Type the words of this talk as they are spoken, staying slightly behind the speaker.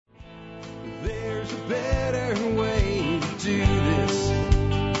better way to do this.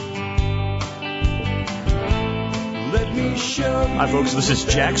 Let me show you. Hi, folks. This is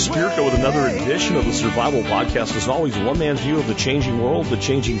Jack Spirko with another edition of the Survival Podcast. As always, one man's view of the changing world, the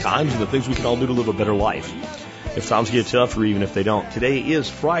changing times, and the things we can all do to live a better life. If times get tough, or even if they don't. Today is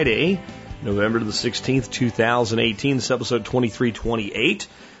Friday, November the 16th, 2018. This is episode 2328.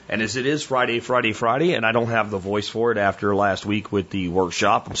 And as it is Friday, and I don't have the voice for it after last week with the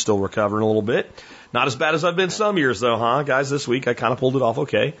workshop. I'm still recovering a little bit. Not as bad as I've been some years, though, huh, guys? This week I kind of pulled it off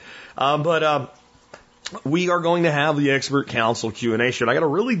okay. But we are going to have the Expert Council Q&A show. I got a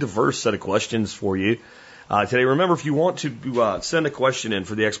really diverse set of questions for you today. Remember, if you want to send a question in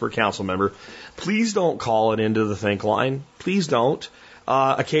for the Expert Council member, please don't call it into the Think line. Please don't.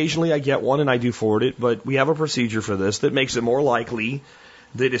 Occasionally I get one and I do forward it, but we have a procedure for this that makes it more likely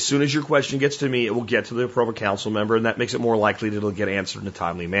that as soon as your question gets to me, it will get to the appropriate council member, and that makes it more likely that it'll get answered in a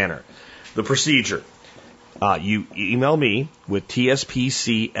timely manner. The procedure. You email me with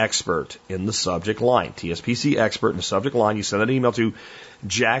TSPC Expert in the subject line. TSPC Expert in the subject line. You send that email to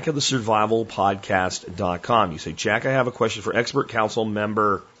jack@thesurvivalpodcast.com. You say, Jack, I have a question for Expert Council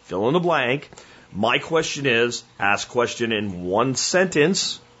member, fill in the blank. My question is, ask question in one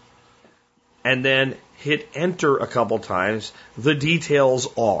sentence, and then hit enter a couple times. The details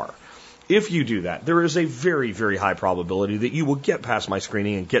are. If you do that, there is a very, very high probability that you will get past my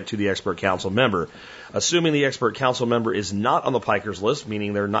screening and get to the Expert Council member. Assuming the Expert Council member is not on the Pikers list,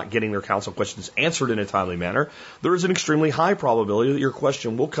 meaning they're not getting their council questions answered in a timely manner, there is an extremely high probability that your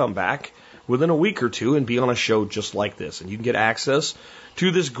question will come back within a week or two and be on a show just like this. And you can get access to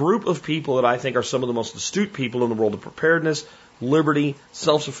this group of people that I think are some of the most astute people in the world of preparedness, liberty,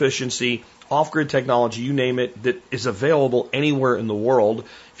 self-sufficiency, off-grid technology, you name it, that is available anywhere in the world.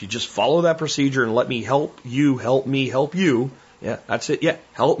 If you just follow that procedure and let me help you, help me, help you. Yeah, that's it. Yeah,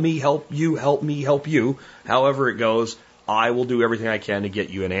 help me, help you, help me, help you. However it goes, I will do everything I can to get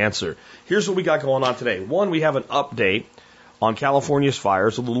you an answer. Here's what we got going on today. One, we have an update on California's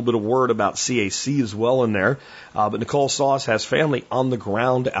fires, a little bit of word about CAC as well in there. But Nicole Sauce has family on the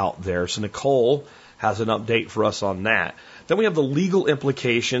ground out there. So Nicole has an update for us on that. Then we have the legal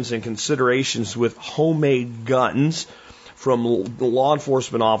implications and considerations with homemade guns from the law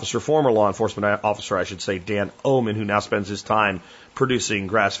enforcement officer, former law enforcement officer, I should say, Dan Oman, who now spends his time producing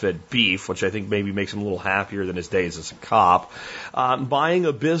grass-fed beef, which I think maybe makes him a little happier than his days as a cop. Buying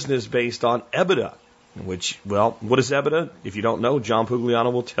a business based on EBITDA, which, well, what is EBITDA? If you don't know, John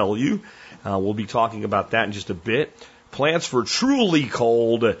Pugliano will tell you. We'll be talking about that in just a bit. Plants for truly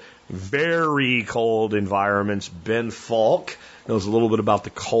cold, very cold environments. Ben Falk knows a little bit about the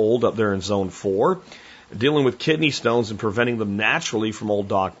cold up there in Zone 4. Dealing with kidney stones and preventing them naturally from old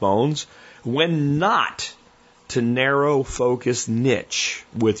Doc Bones. When not to narrow focus niche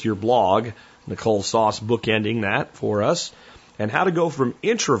with your blog. Nicole Sauce bookending that for us. And how to go from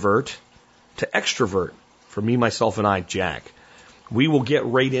introvert to extrovert for me, myself, and I, Jack. We will get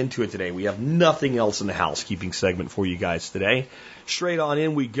right into it today. We have nothing else in the housekeeping segment for you guys today. Straight on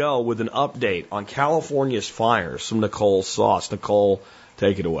in we go with an update on California's fires from Nicole Sauce. Nicole,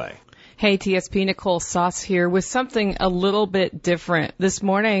 take it away. Hey, TSP, Nicole Sauce here with something a little bit different. This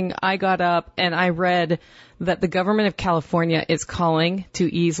morning I got up and I read that the government of California is calling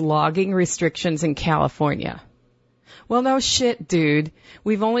to ease logging restrictions in California. Well, no shit, dude.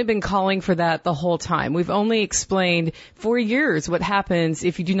 We've only been calling for that the whole time. We've only explained for years what happens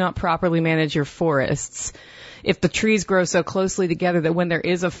if you do not properly manage your forests. If the trees grow so closely together that when there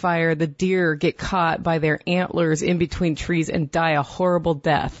is a fire, the deer get caught by their antlers in between trees and die a horrible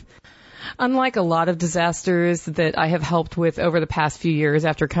death. Unlike a lot of disasters that I have helped with over the past few years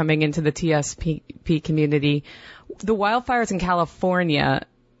after coming into the TSP community, the wildfires in California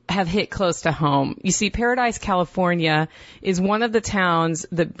have hit close to home. You see, Paradise, California is one of the towns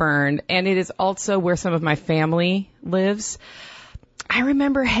that burned, and it is also where some of my family lives. I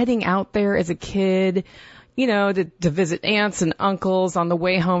remember heading out there as a kid, you know, to visit aunts and uncles on the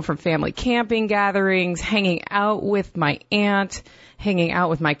way home from family camping gatherings, hanging out with my aunt, hanging out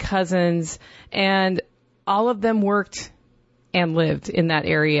with my cousins, and all of them worked and lived in that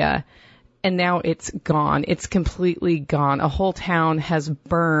area. And now it's gone. It's completely gone. A whole town has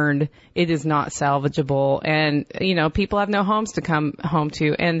burned. It is not salvageable. And, you know, people have no homes to come home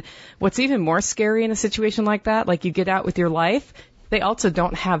to. And what's even more scary in a situation like that, like you get out with your life, they also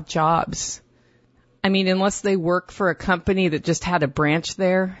don't have jobs. I mean, unless they work for a company that just had a branch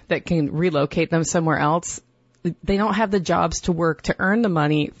there that can relocate them somewhere else, they don't have the jobs to work to earn the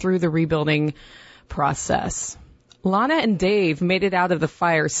money through the rebuilding process. Lana and Dave made it out of the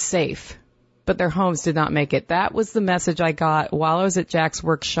fire safe, but their homes did not make it. That was the message I got while I was at Jack's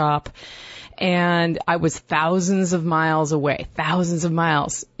workshop. And I was thousands of miles away,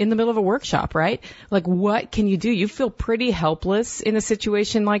 in the middle of a workshop, right? Like, what can you do? You feel pretty helpless in a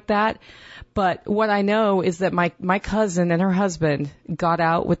situation like that. But what I know is that my cousin and her husband got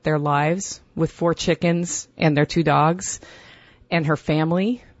out with their lives, with 4 chickens and their 2 dogs, and her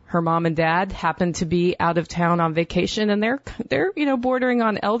family. Her mom and dad happened to be out of town on vacation, and they're bordering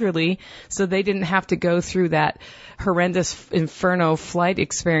on elderly, so they didn't have to go through that horrendous inferno flight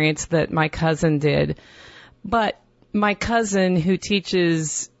experience that my cousin did. But my cousin, who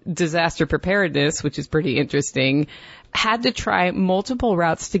teaches disaster preparedness, which is pretty interesting, had to try multiple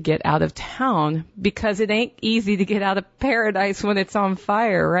routes to get out of town because it ain't easy to get out of Paradise when it's on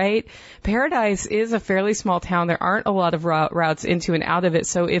fire, right? Paradise is a fairly small town. There aren't a lot of routes into and out of it.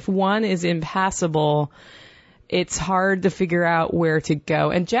 So if one is impassable, it's hard to figure out where to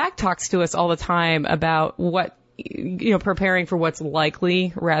go. And Jack talks to us all the time about preparing for what's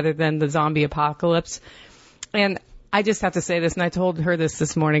likely rather than the zombie apocalypse. And I just have to say this, and I told her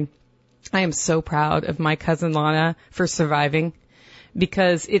this morning. I am so proud of my cousin Lana for surviving,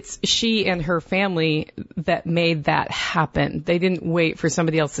 because it's she and her family that made that happen. They didn't wait for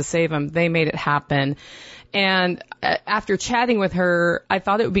somebody else to save them. They made it happen. And after chatting with her, I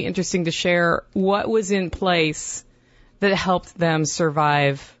thought it would be interesting to share what was in place that helped them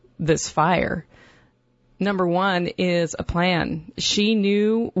survive this fire. Number 1 is a plan. She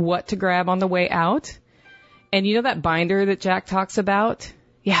knew what to grab on the way out. And you know that binder that Jack talks about?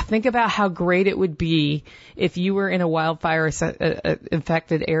 Yeah, think about how great it would be if you were in a wildfire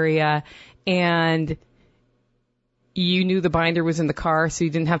infected area and you knew the binder was in the car, so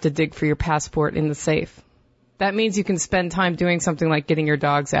you didn't have to dig for your passport in the safe. That means you can spend time doing something like getting your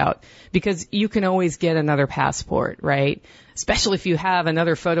dogs out, because you can always get another passport, right? Especially if you have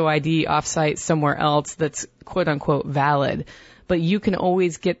another photo ID offsite somewhere else that's quote unquote valid. But you can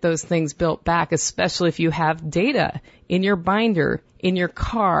always get those things built back, especially if you have data in your binder, in your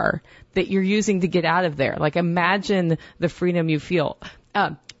car, that you're using to get out of there. Like, imagine the freedom you feel.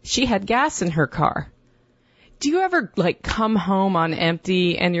 She had gas in her car. Do you ever, come home on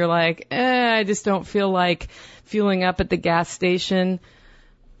empty and you're like, I just don't feel like fueling up at the gas station?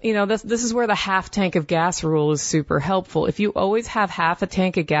 This is where the half tank of gas rule is super helpful. If you always have half a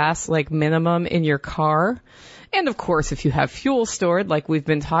tank of gas, minimum in your car, and of course, if you have fuel stored, like we've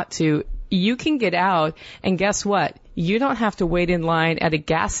been taught to, you can get out, and guess what? You don't have to wait in line at a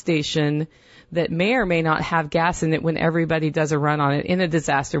gas station that may or may not have gas in it when everybody does a run on it in a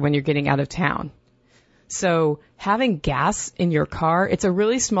disaster when you're getting out of town. So having gas in your car, it's a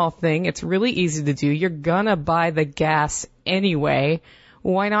really small thing. It's really easy to do. You're gonna buy the gas anyway.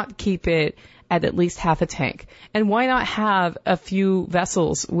 Why not keep it at least half a tank? And why not have a few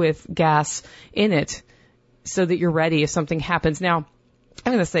vessels with gas in it so that you're ready if something happens? Now,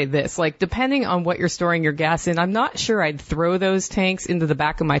 I'm going to say this, depending on what you're storing your gas in, I'm not sure I'd throw those tanks into the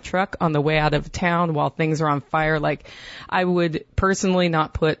back of my truck on the way out of town while things are on fire. I would personally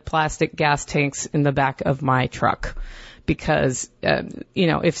not put plastic gas tanks in the back of my truck, because,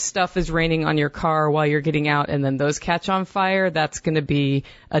 if stuff is raining on your car while you're getting out and then those catch on fire, that's going to be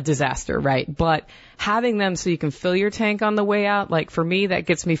a disaster, right? But having them so you can fill your tank on the way out, for me, that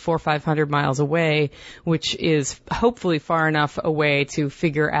gets me 400 or 500 miles away, which is hopefully far enough away to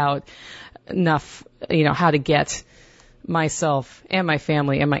figure out enough, how to get myself and my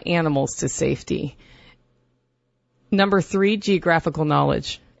family and my animals to safety. Number 3, geographical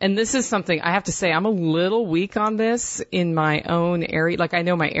knowledge. And this is something I have to say, I'm a little weak on this in my own area. I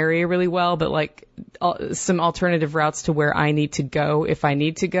know my area really well, but some alternative routes to where I need to go. If I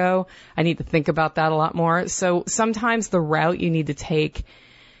need to go, I need to think about that a lot more. So sometimes the route you need to take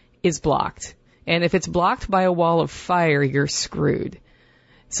is blocked. And if it's blocked by a wall of fire, you're screwed.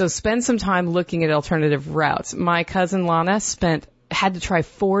 So spend some time looking at alternative routes. My cousin Lana had to try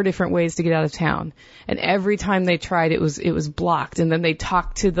 4 different ways to get out of town. And every time they tried, it was blocked. And then they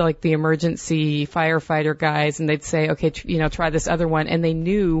talked to the emergency firefighter guys, and they'd say, okay, try this other one. And they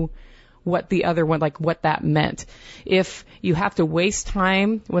knew what the other one, what that meant. If you have to waste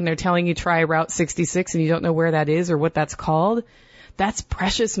time when they're telling you try Route 66 and you don't know where that is or what that's called, that's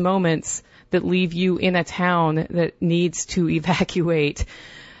precious moments that leave you in a town that needs to evacuate.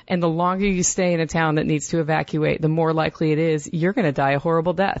 And the longer you stay in a town that needs to evacuate, the more likely it is you're going to die a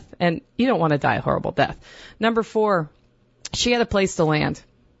horrible death. And you don't want to die a horrible death. Number 4, she had a place to land.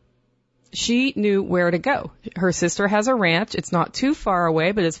 She knew where to go. Her sister has a ranch. It's not too far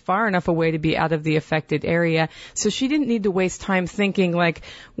away, but it's far enough away to be out of the affected area. So she didn't need to waste time thinking,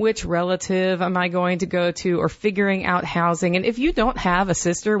 which relative am I going to go to, or figuring out housing. And if you don't have a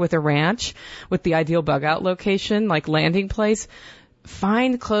sister with a ranch with the ideal bug out location, landing place,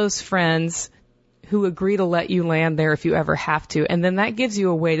 find close friends who agree to let you land there if you ever have to. And then that gives you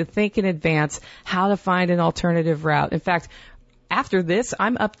a way to think in advance how to find an alternative route. In fact, after this,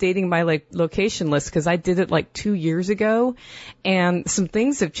 I'm updating my location list because I did it 2 years ago, and some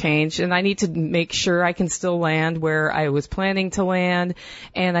things have changed, and I need to make sure I can still land where I was planning to land,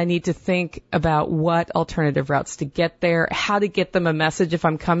 and I need to think about what alternative routes to get there, how to get them a message if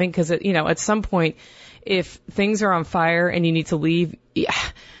I'm coming, because at some point, if things are on fire and you need to leave,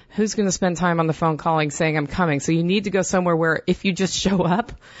 who's going to spend time on the phone calling saying I'm coming? So you need to go somewhere where if you just show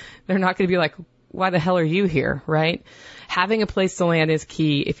up, they're not going to be like, why the hell are you here, right? Having a place to land is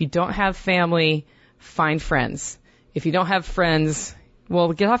key. If you don't have family, find friends. If you don't have friends,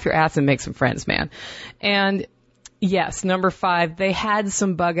 well, get off your ass and make some friends, man. And yes, number 5, they had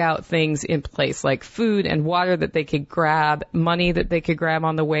some bug out things in place, like food and water that they could grab, money that they could grab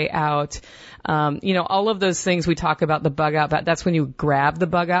on the way out. All of those things we talk about, the bug out bag. That's when you grab the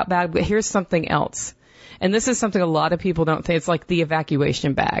bug out bag. But here's something else. And this is something a lot of people don't think. It's like the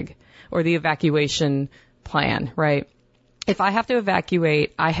evacuation bag or the evacuation plan, right? If I have to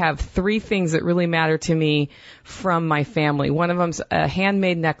evacuate, I have 3 things that really matter to me from my family. One of them's a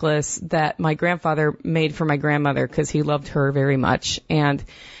handmade necklace that my grandfather made for my grandmother because he loved her very much. And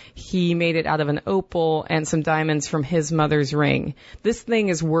he made it out of an opal and some diamonds from his mother's ring. This thing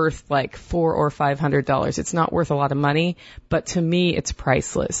is worth $400 or $500. It's not worth a lot of money, but to me, it's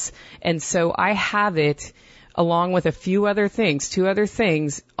priceless. And so I have it along with a few other things, 2 other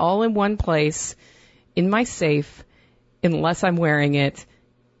things, all in one place in my safe, unless I'm wearing it.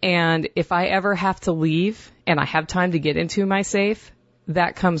 And if I ever have to leave and I have time to get into my safe,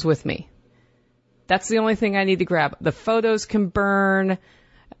 that comes with me. That's the only thing I need to grab. The photos can burn,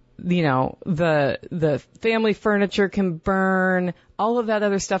 the family furniture can burn, all of that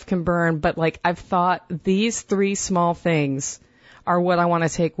other stuff can burn. But I've thought these 3 small things are what I want to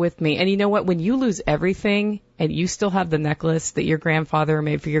take with me. And you know what? When you lose everything and you still have the necklace that your grandfather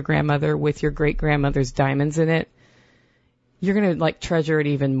made for your grandmother with your great-grandmother's diamonds in it, you're going to treasure it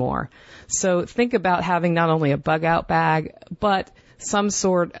even more. So think about having not only a bug out bag, but some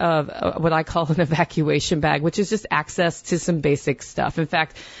sort of what I call an evacuation bag, which is just access to some basic stuff. In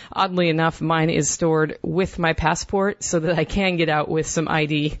fact, oddly enough, mine is stored with my passport so that I can get out with some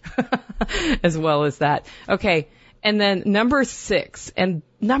ID as well as that. Okay. And then number 6, and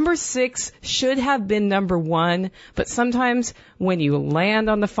number 6 should have been number 1, but sometimes when you land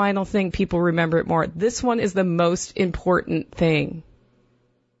on the final thing, people remember it more. This one is the most important thing.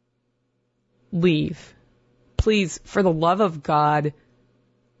 Leave. Please, for the love of God,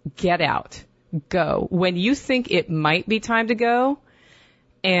 get out. Go. When you think it might be time to go,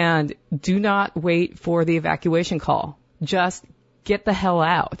 and do not wait for the evacuation call. Just get the hell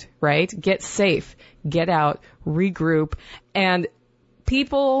out, right? Get safe. Get out, regroup. And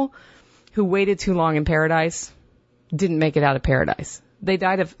people who waited too long in paradise didn't make it out of paradise. They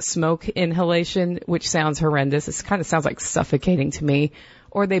died of smoke inhalation, which sounds horrendous. It kind of sounds like suffocating to me.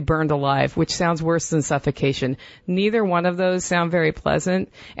 Or they burned alive, which sounds worse than suffocation. Neither one of those sound very pleasant.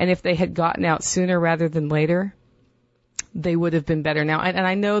 And if they had gotten out sooner rather than later, they would have been better now. And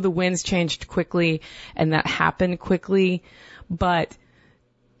I know the winds changed quickly and that happened quickly, but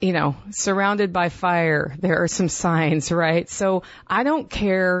surrounded by fire, there are some signs, right? So I don't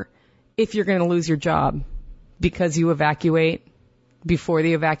care if you're going to lose your job because you evacuate before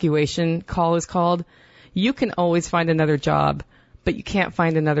the evacuation call is called. You can always find another job, but you can't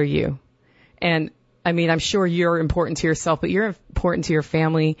find another you. And I'm sure you're important to yourself, but you're important to your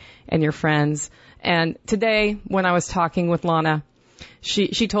family and your friends. And today, when I was talking with Lana,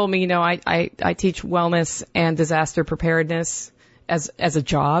 she told me, I teach wellness and disaster preparedness as a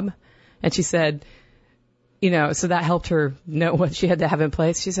job. And she said, so that helped her know what she had to have in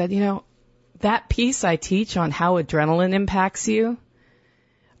place. She said, that piece I teach on how adrenaline impacts you,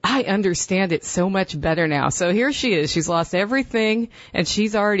 I understand it so much better now. So here she is. She's lost everything, and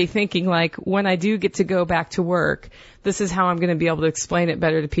she's already thinking, when I do get to go back to work, this is how I'm going to be able to explain it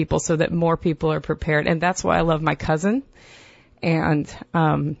better to people so that more people are prepared. And that's why I love my cousin. And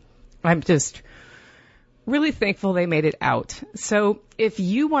I'm just really thankful they made it out. So if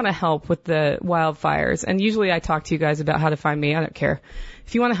you want to help with the wildfires, and usually I talk to you guys about how to find me, I don't care.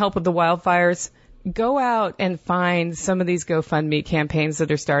 If you want to help with the wildfires, go out and find some of these GoFundMe campaigns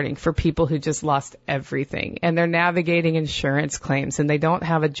that are starting for people who just lost everything and they're navigating insurance claims and they don't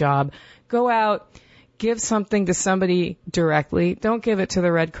have a job. Go out, give something to somebody directly. Don't give it to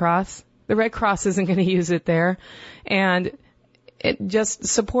the Red Cross. The Red Cross isn't going to use it there. And just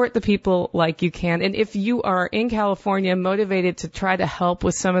support the people like you can. And if you are in California motivated to try to help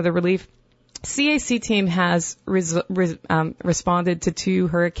with some of the relief, CAC team has responded to 2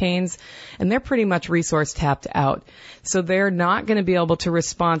 hurricanes, and they're pretty much resource tapped out. So they're not going to be able to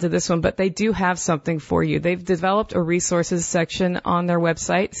respond to this one, but they do have something for you. They've developed a resources section on their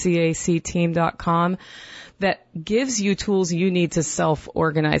website, cacteam.com, that gives you tools you need to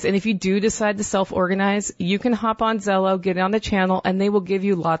self-organize. And if you do decide to self-organize, you can hop on Zello, get on the channel, and they will give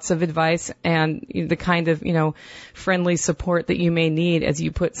you lots of advice and the kind of, friendly support that you may need as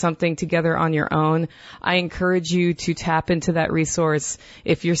you put something together on your own. I encourage you to tap into that resource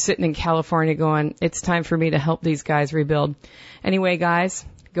if you're sitting in California going, it's time for me to help these guys rebuild. Anyway, guys,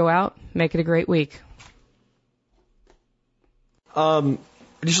 go out, make it a great week.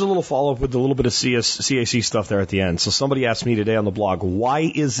 Just a little follow-up with a little bit of CAC stuff there at the end. So somebody asked me today on the blog, why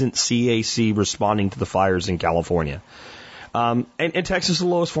isn't CAC responding to the fires in California? And text is the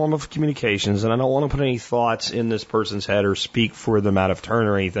lowest form of communications, and I don't want to put any thoughts in this person's head or speak for them out of turn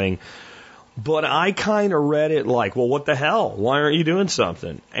or anything, but I kind of read it like, well, what the hell? Why aren't you doing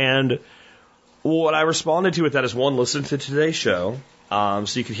something? And what I responded to with that is, one, listen to today's show, so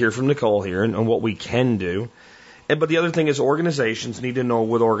you could hear from Nicole here and what we can do. But the other thing is organizations need to know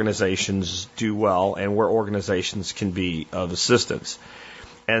what organizations do well and where organizations can be of assistance.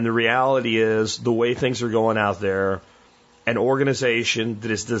 And the reality is, the way things are going out there, an organization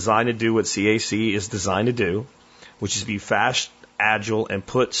that is designed to do what CAC is designed to do, which is be fast, agile, and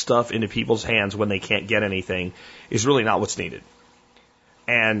put stuff into people's hands when they can't get anything, is really not what's needed.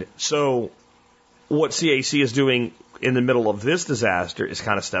 And so what CAC is doing in the middle of this disaster is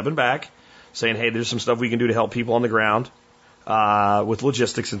kind of stepping back, saying, hey, there's some stuff we can do to help people on the ground with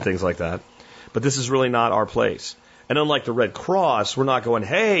logistics and things like that. But this is really not our place. And unlike the Red Cross, we're not going,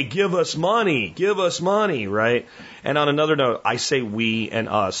 hey, give us money, right? And on another note, I say we and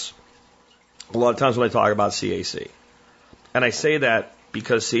us a lot of times when I talk about CAC. And I say that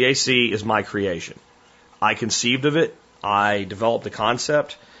because CAC is my creation. I conceived of it. I developed the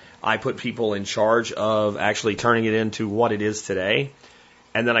concept. I put people in charge of actually turning it into what it is today.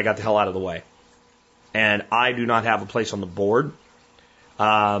 And then I got the hell out of the way. And I do not have a place on the board.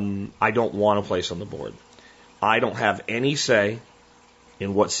 I don't want a place on the board. I don't have any say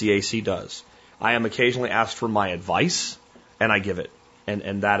in what CAC does. I am occasionally asked for my advice, and I give it.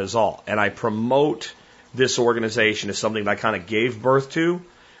 And that is all. And I promote this organization as something that I kind of gave birth to,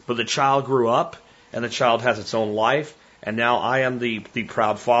 but the child grew up, and the child has its own life, and now I am the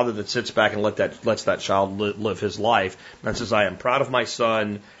proud father that sits back and lets that child live his life. And says, I am proud of my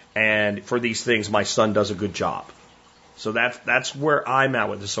son, and for these things, my son does a good job. So that's where I'm at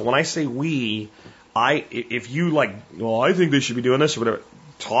with this. So when I say we, if you like, well, I think they should be doing this or whatever,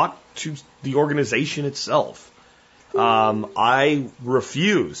 talk to the organization itself. I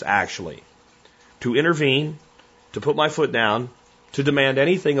refuse, actually, to intervene, to put my foot down, to demand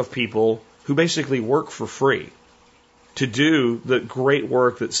anything of people who basically work for free to do the great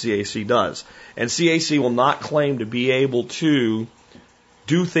work that CAC does. And CAC will not claim to be able to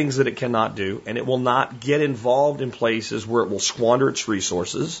do things that it cannot do, and it will not get involved in places where it will squander its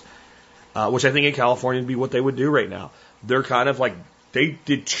resources, which I think in California would be what they would do right now. They're kind of like, they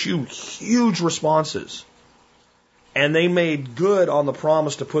did 2 huge responses, and they made good on the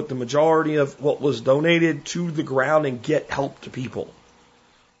promise to put the majority of what was donated to the ground and get help to people.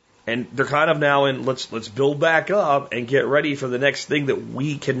 And they're kind of now in, let's build back up and get ready for the next thing that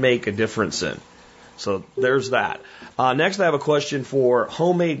we can make a difference in. So there's that. Next, I have a question for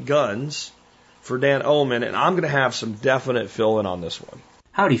homemade guns for Dan Oman, and I'm going to have some definite fill-in on this one.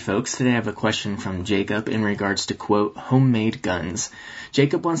 Howdy, folks. Today I have a question from Jacob in regards to, quote, homemade guns.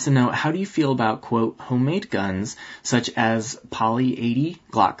 Jacob wants to know, how do you feel about, quote, homemade guns such as Poly 80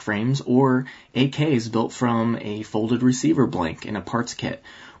 Glock frames or AKs built from a folded receiver blank in a parts kit?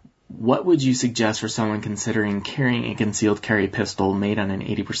 What would you suggest for someone considering carrying a concealed carry pistol made on an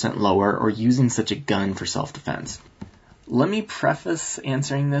 80% lower or using such a gun for self-defense? Let me preface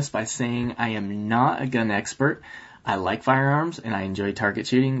answering this by saying I am not a gun expert. I like firearms and I enjoy target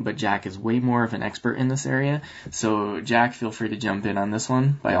shooting, but Jack is way more of an expert in this area. So Jack, feel free to jump in on this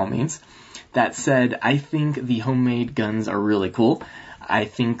one by all means. That said, I think the homemade guns are really cool. I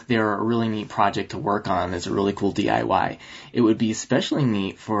think they're a really neat project to work on. It's a really cool DIY. It would be especially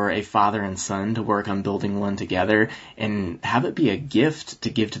neat for a father and son to work on building one together and have it be a gift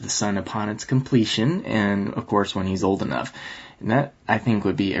to give to the son upon its completion and, of course, when he's old enough. And that, I think,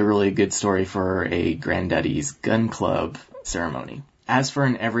 would be a really good story for a granddaddy's gun club ceremony. As for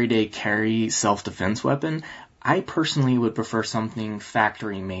an everyday carry self-defense weapon, I personally would prefer something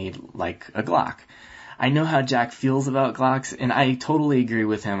factory-made like a Glock. I know how Jack feels about Glocks, and I totally agree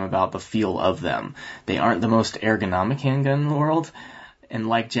with him about the feel of them. They aren't the most ergonomic handgun in the world, And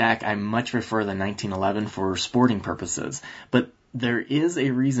like Jack, I much prefer the 1911 for sporting purposes. But there is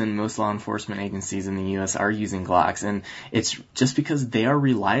a reason most law enforcement agencies in the U.S. are using Glocks, and it's just because they are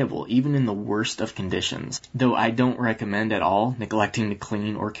reliable, even in the worst of conditions. Though I don't recommend at all neglecting to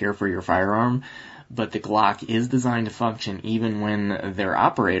clean or care for your firearm, but the Glock is designed to function even when their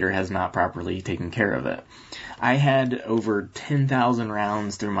operator has not properly taken care of it. I had over 10,000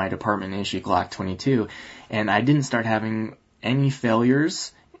 rounds through my department-issued Glock 22, and I didn't start having any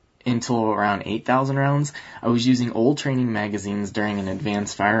failures until around 8,000 rounds. I was using old training magazines during an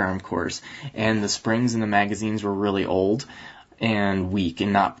advanced firearm course, and the springs in the magazines were really old and weak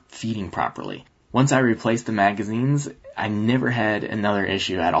and not feeding properly. Once I replaced the magazines, I never had another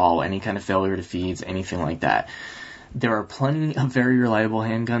issue at all, any kind of failure to feeds, anything like that. There are plenty of very reliable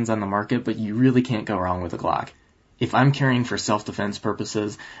handguns on the market, but you really can't go wrong with a Glock. If I'm carrying for self-defense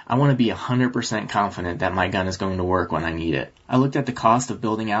purposes, I want to be 100% confident that my gun is going to work when I need it. I looked at the cost of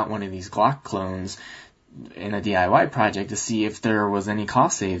building out one of these Glock clones in a DIY project to see if there was any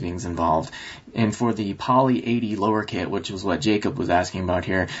cost savings involved. And for the Poly 80 lower kit, which was what Jacob was asking about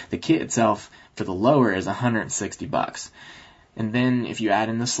here, the kit itself for the lower is $160. And then if you add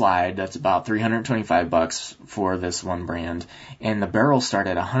in the slide, that's about $325 for this one brand. And the barrels start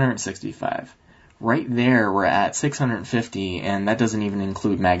at $165. Right there, we're at $650, and that doesn't even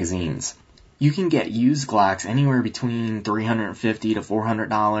include magazines. You can get used Glocks anywhere between $350 to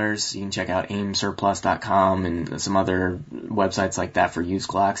 $400. You can check out aimsurplus.com and some other websites like that for used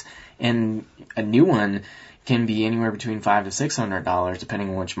Glocks. And a new one can be anywhere between $500 to $600, depending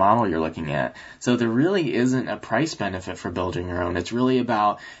on which model you're looking at. So there really isn't a price benefit for building your own. It's really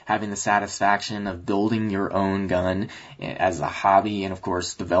about having the satisfaction of building your own gun as a hobby, and of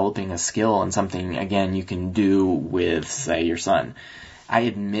course developing a skill and something, again, you can do with, say, your son. I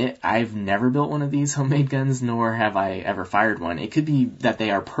admit I've never built one of these homemade guns, nor have I ever fired one. It could be that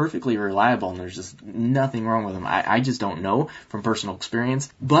they are perfectly reliable and there's just nothing wrong with them. I just don't know from personal experience.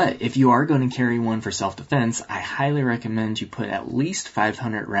 But if you are going to carry one for self-defense, I highly recommend you put at least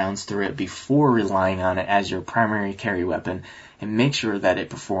 500 rounds through it before relying on it as your primary carry weapon, and make sure that it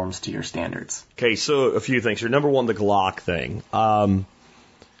performs to your standards. Okay, so a few things here. Number one, the Glock thing.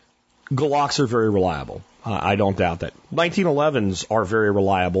 Glocks are very reliable. I don't doubt that. 1911s are very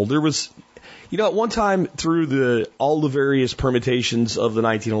reliable. There was, at one time through all the various permutations of the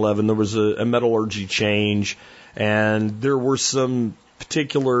 1911, there was a metallurgy change, and there were some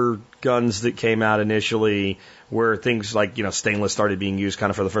particular guns that came out initially where things like, stainless started being used kind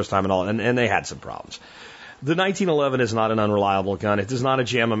of for the first time and all, and they had some problems. The 1911 is not an unreliable gun. It does not a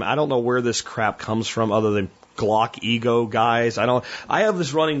jam. I don't know where this crap comes from other than Glock ego guys. I have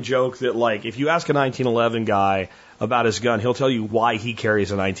this running joke that, like, if you ask a 1911 guy about his gun, he'll tell you why he carries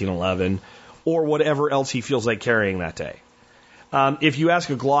a 1911 or whatever else he feels like carrying that day. If you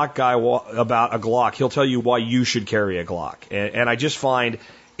ask a Glock guy about a Glock, he'll tell you why you should carry a Glock. And I just find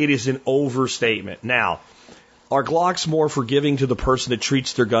it is an overstatement. Now, are Glocks more forgiving to the person that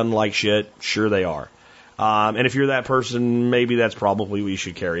treats their gun like shit? Sure they are. And if you're that person, maybe that's probably what you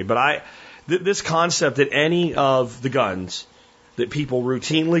should carry. But this concept that any of the guns that people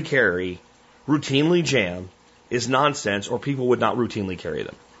routinely carry, routinely jam, is nonsense, or people would not routinely carry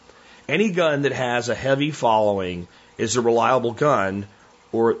them. Any gun that has a heavy following is a reliable gun,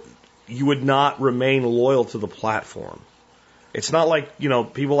 or you would not remain loyal to the platform. It's not like,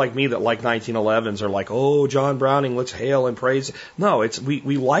 people like me that like 1911s are like, oh, John Browning, let's hail and praise. No,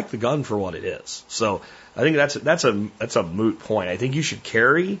 we like the gun for what it is. So I think that's a moot point. I think you should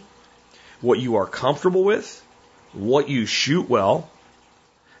carry what you are comfortable with, what you shoot well,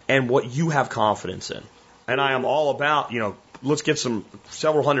 and what you have confidence in. And I am all about, let's get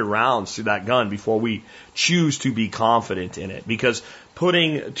several hundred rounds through that gun before we choose to be confident in it. Because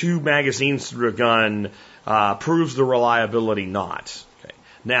putting 2 magazines through a gun proves the reliability not. Okay.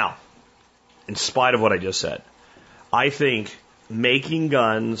 Now, in spite of what I just said, I think making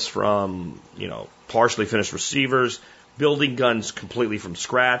guns from, partially finished receivers, building guns completely from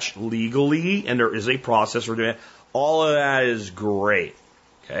scratch legally, and there is a process for doing it, all of that is great.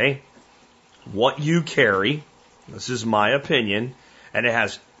 Okay? What you carry, this is my opinion, and it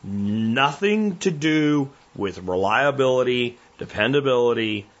has nothing to do with reliability,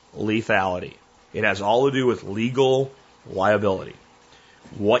 dependability, lethality. It has all to do with legal liability.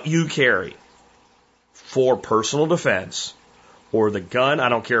 What you carry for personal defense, or the gun, I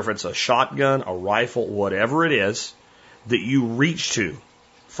don't care if it's a shotgun, a rifle, whatever it is, that you reach to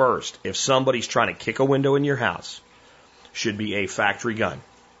first, if somebody's trying to kick a window in your house, should be a factory gun.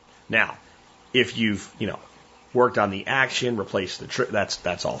 Now, if you've, worked on the action, replaced the trip,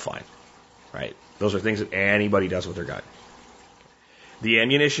 that's all fine, right? Those are things that anybody does with their gun. the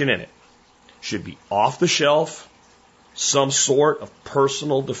ammunition in it should be off the shelf, some sort of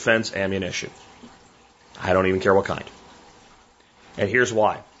personal defense ammunition. I don't even care what kind. And here's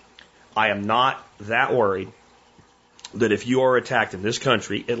why. I am not that worried that if you are attacked in this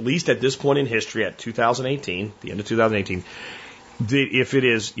country, at least at this point in history, at 2018, the end of 2018, that if it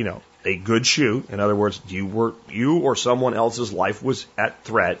is, a good shoot, in other words, you or someone else's life was at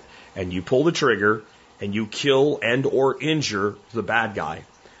threat, and you pull the trigger, and you kill and or injure the bad guy,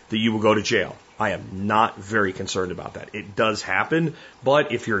 that you will go to jail. I am not very concerned about that. It does happen,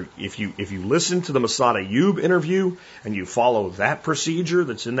 but if you listen to the Mossad Ayub interview and you follow that procedure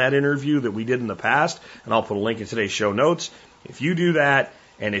that's in that interview that we did in the past, and I'll put a link in today's show notes, if you do that,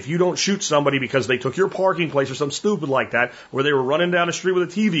 and if you don't shoot somebody because they took your parking place or something stupid like that, where they were running down the street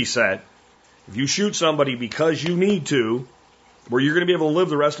with a TV set, if you shoot somebody because you need to, where you're going to be able to live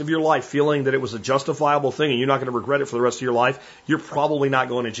the rest of your life feeling that it was a justifiable thing and you're not going to regret it for the rest of your life, you're probably not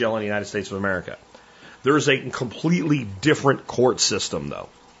going to jail in the United States of America. There is a completely different court system, though,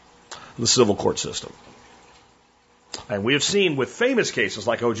 the civil court system. And we have seen with famous cases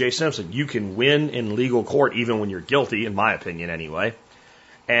like O.J. Simpson, you can win in legal court even when you're guilty, in my opinion anyway,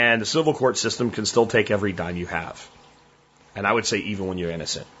 and the civil court system can still take every dime you have. And I would say even when you're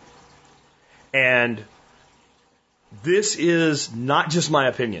innocent. And this is not just my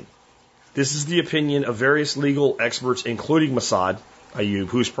opinion. This is the opinion of various legal experts, including Mossad Ayub,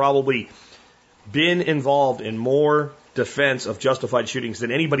 who's probably been involved in more defense of justified shootings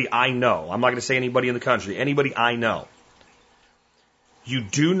than anybody I know. I'm not going to say anybody in the country, anybody I know. You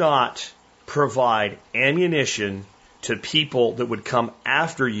do not provide ammunition to people that would come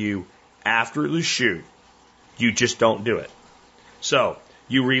after you after the shoot. You just don't do it. So,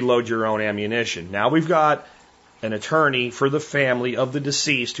 you reload your own ammunition. Now we've got an attorney for the family of the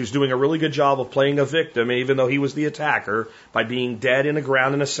deceased who's doing a really good job of playing a victim, even though he was the attacker, by being dead in the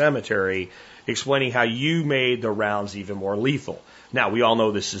ground in a cemetery, explaining how you made the rounds even more lethal. Now, we all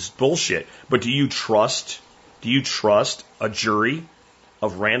know this is bullshit, but do you trust a jury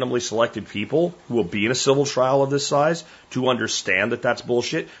of randomly selected people who will be in a civil trial of this size to understand that that's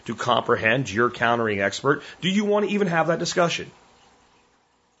bullshit, to comprehend you're countering expert? Do you want to even have that discussion?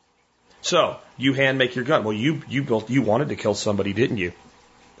 So, you hand make your gun. Well, you wanted to kill somebody, didn't you?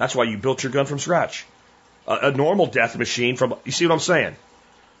 That's why you built your gun from scratch. A normal death machine you see what I'm saying?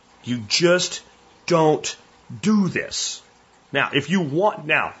 You just don't do this. Now,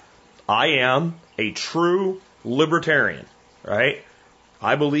 I am a true libertarian, right?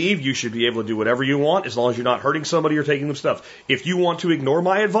 I believe you should be able to do whatever you want as long as you're not hurting somebody or taking them stuff. If you want to ignore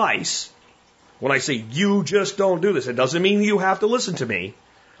my advice, when I say you just don't do this, it doesn't mean you have to listen to me.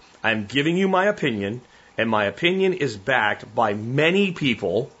 I'm giving you my opinion, and my opinion is backed by many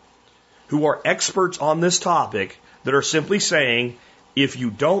people who are experts on this topic that are simply saying, if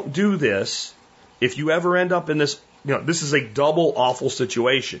you don't do this, if you ever end up in this, this is a double awful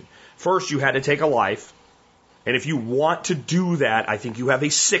situation. First, you had to take a life, and if you want to do that, I think you have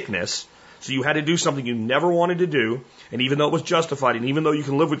a sickness, so you had to do something you never wanted to do, and even though it was justified, and even though you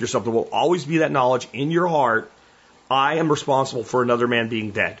can live with yourself, there will always be that knowledge in your heart, I am responsible for another man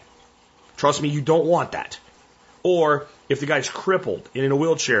being dead. Trust me, you don't want that. Or if the guy's crippled and in a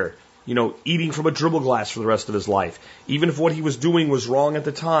wheelchair, eating from a dribble glass for the rest of his life, even if what he was doing was wrong at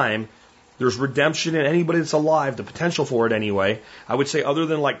the time, there's redemption in anybody that's alive, the potential for it anyway. I would say other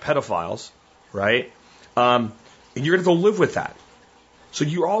than like pedophiles, right? And you're going to go live with that. So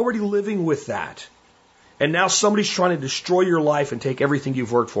you're already living with that. And now somebody's trying to destroy your life and take everything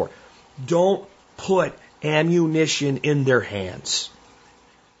you've worked for. Don't put ammunition in their hands.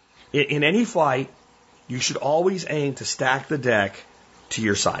 In any fight, you should always aim to stack the deck to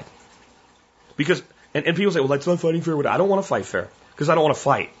your side. Because, and people say, well, that's not fighting fair. I don't want to fight fair because I don't want to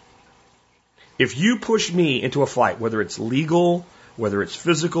fight. If you push me into a fight, whether it's legal, whether it's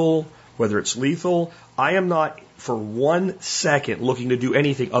physical, whether it's lethal, I am not for 1 second looking to do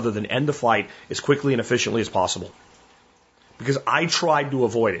anything other than end the fight as quickly and efficiently as possible. Because I tried to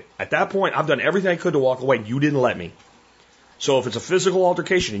avoid it. At that point, I've done everything I could to walk away, and you didn't let me. So if it's a physical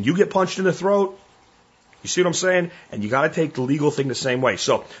altercation and you get punched in the throat, you see what I'm saying? And you got to take the legal thing the same way.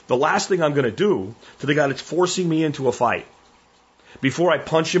 So the last thing I'm going to do to the guy that's forcing me into a fight before I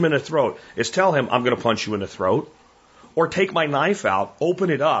punch him in the throat is tell him I'm going to punch you in the throat, or take my knife out, open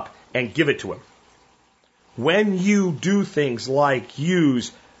it up, and give it to him. When you do things like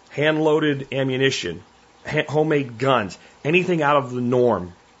use hand-loaded ammunition, homemade guns, anything out of the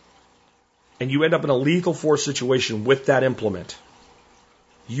norm, and you end up in a lethal force situation with that implement,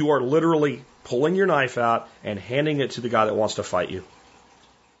 you are literally pulling your knife out and handing it to the guy that wants to fight you.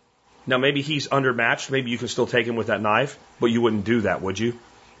 Now, maybe he's undermatched. Maybe you can still take him with that knife, but you wouldn't do that, would you?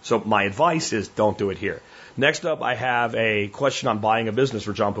 So my advice is don't do it here. Next up, I have a question on buying a business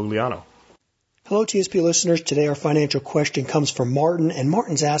for John Pugliano. Hello, TSP listeners. Today our financial question comes from Martin, and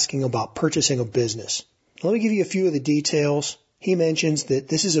Martin's asking about purchasing a business. Let me give you a few of the details. He mentions that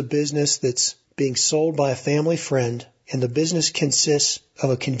this is a business that's being sold by a family friend, and the business consists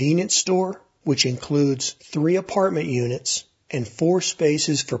of a convenience store, which includes 3 apartment units and 4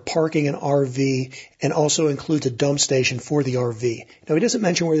 spaces for parking an RV, and also includes a dump station for the RV. Now, he doesn't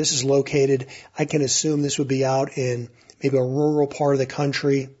mention where this is located. I can assume this would be out in maybe a rural part of the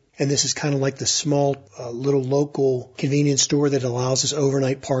country, and this is kind of like the small little local convenience store that allows us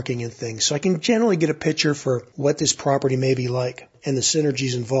overnight parking and things. So I can generally get a picture for what this property may be like and the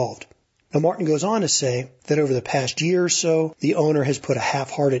synergies involved. Now, Martin goes on to say that over the past year or so, the owner has put a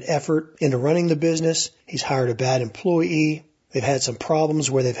half-hearted effort into running the business. He's hired a bad employee. They've had some problems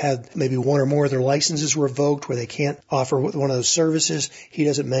where they've had maybe 1 or more of their licenses revoked where they can't offer one of those services. He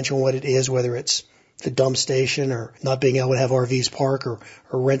doesn't mention what it is, whether it's the dump station or not being able to have RVs park or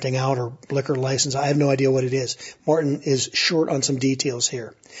renting out or liquor license. I have no idea what it is. Martin is short on some details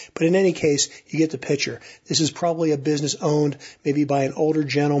here. But in any case, you get the picture. This is probably a business owned maybe by an older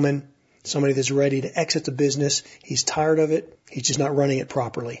gentleman, somebody that's ready to exit the business. He's tired of it. He's just not running it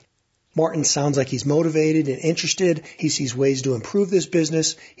properly. Martin sounds like he's motivated and interested. He sees ways to improve this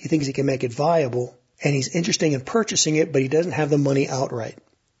business. He thinks he can make it viable, and he's interested in purchasing it, but he doesn't have the money outright.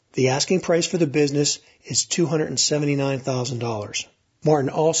 The asking price for the business is $279,000. Martin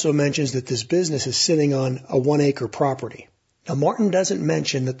also mentions that this business is sitting on a 1-acre property. Now, Martin doesn't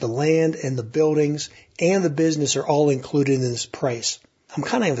mention that the land and the buildings and the business are all included in this price. I'm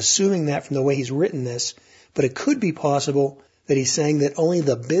kind of assuming that from the way he's written this, but it could be possible that he's saying that only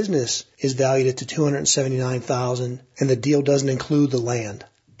the business is valued at $279,000 and the deal doesn't include the land.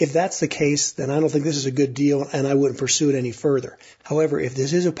 If that's the case, then I don't think this is a good deal and I wouldn't pursue it any further. However, if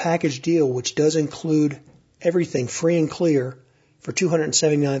this is a package deal which does include everything free and clear for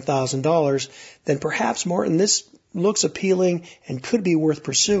 $279,000, then perhaps, Martin, this looks appealing and could be worth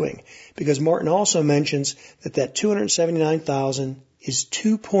pursuing, because Martin also mentions that $279,000 is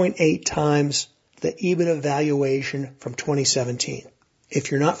 2.8 times the EBITDA valuation from 2017. If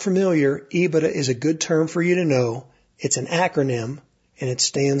you're not familiar, EBITDA is a good term for you to know. It's an acronym, and it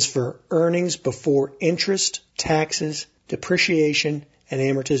stands for earnings before interest, taxes, depreciation, and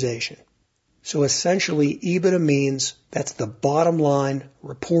amortization. So essentially, EBITDA means that's the bottom line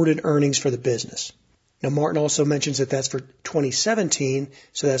reported earnings for the business. Now, Martin also mentions that that's for 2017,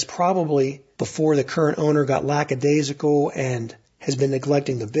 so that's probably before the current owner got lackadaisical and has been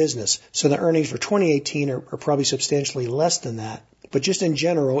neglecting the business. So the earnings for 2018 are probably substantially less than that. But just in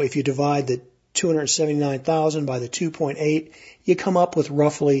general, if you divide the $279,000 by the 2.8, you come up with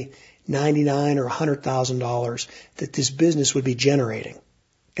roughly $99,000 or $100,000 that this business would be generating.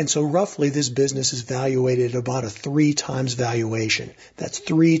 And so roughly this business is valuated at about a 3 times valuation. That's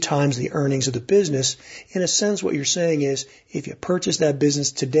 3 times the earnings of the business. In a sense, what you're saying is if you purchase that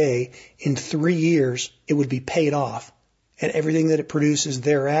business today, in 3 years, it would be paid off. And everything that it produces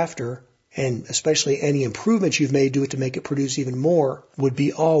thereafter, and especially any improvements you've made to it to make it produce even more, would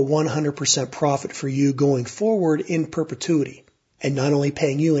be all 100% profit for you going forward in perpetuity. And not only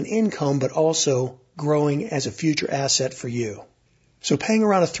paying you an income, but also growing as a future asset for you. So paying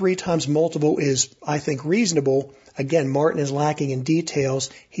around a 3 times multiple is, I think, reasonable. Again, Martin is lacking in details.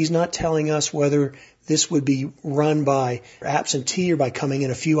 He's not telling us whether this would be run by absentee or by coming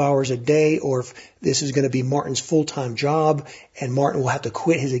in a few hours a day, or if this is going to be Martin's full-time job and Martin will have to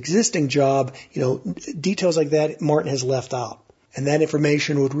quit his existing job. Details like that Martin has left out. And that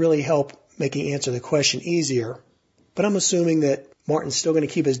information would really help making answer the question easier. But I'm assuming that Martin's still going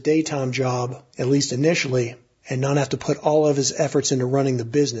to keep his daytime job, at least initially, and not have to put all of his efforts into running the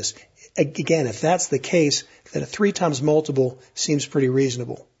business. Again, if that's the case, then a 3 times multiple seems pretty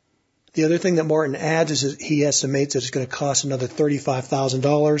reasonable. The other thing that Martin adds is that he estimates that it's going to cost another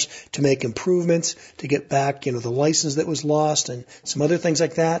 $35,000 to make improvements, to get back, the license that was lost and some other things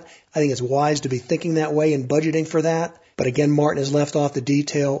like that. I think it's wise to be thinking that way and budgeting for that. But again, Martin has left off the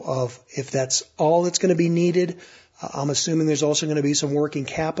detail of if that's all that's going to be needed. I'm assuming there's also going to be some working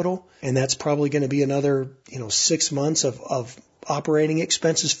capital, and that's probably going to be another, 6 months of operating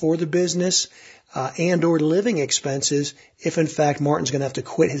expenses for the business, and or living expenses if in fact Martin's going to have to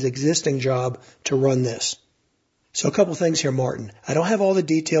quit his existing job to run this. So a couple things here, Martin. I don't have all the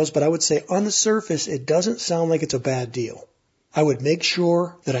details, but I would say on the surface, it doesn't sound like it's a bad deal. I would make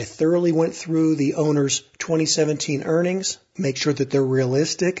sure that I thoroughly went through the owner's 2017 earnings, make sure that they're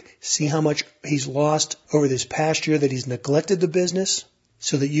realistic, see how much he's lost over this past year that he's neglected the business.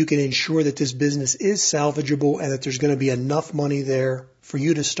 so that you can ensure that this business is salvageable and that there's going to be enough money there for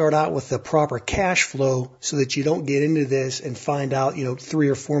you to start out with the proper cash flow so that you don't get into this and find out, 3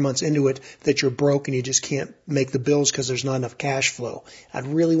 or 4 months into it that you're broke and you just can't make the bills because there's not enough cash flow. I'd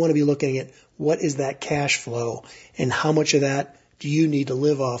really want to be looking at what is that cash flow and how much of that do you need to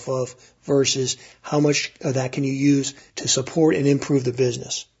live off of versus how much of that can you use to support and improve the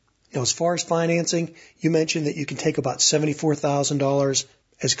business. Now, as far as financing, you mentioned that you can take about $74,000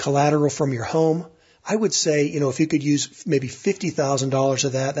 as collateral from your home. I would say, if you could use maybe $50,000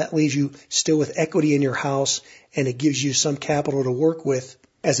 of that, that leaves you still with equity in your house and it gives you some capital to work with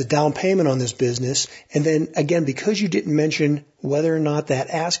as a down payment on this business. And then again, because you didn't mention whether or not that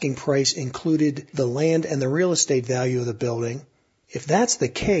asking price included the land and the real estate value of the building, if that's the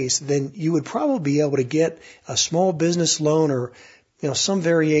case, then you would probably be able to get a small business loan or some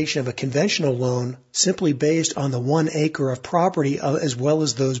variation of a conventional loan simply based on the 1 acre of property as well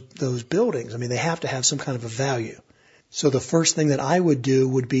as those buildings. I mean, they have to have some kind of a value. So the first thing that I would do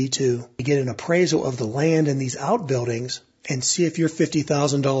would be to get an appraisal of the land and these outbuildings and see if your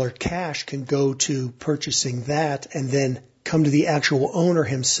 $50,000 cash can go to purchasing that, and then come to the actual owner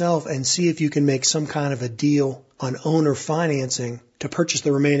himself and see if you can make some kind of a deal on owner financing to purchase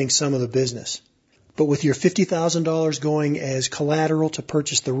the remaining sum of the business. But with your $50,000 going as collateral to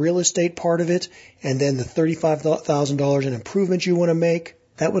purchase the real estate part of it, and then the $35,000 in improvements you want to make,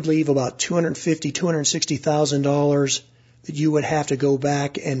 that would leave about $250,000, $260,000 that you would have to go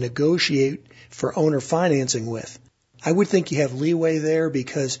back and negotiate for owner financing with. I would think you have leeway there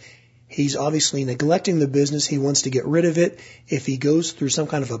because he's obviously neglecting the business. He wants to get rid of it. If he goes through some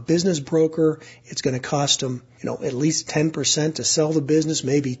kind of a business broker, it's going to cost him, at least 10% to sell the business,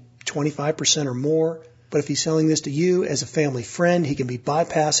 maybe 25% or more. But if he's selling this to you as a family friend, he can be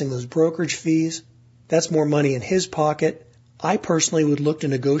bypassing those brokerage fees. That's more money in his pocket. I personally would look to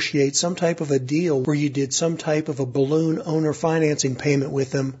negotiate some type of a deal where you did some type of a balloon owner financing payment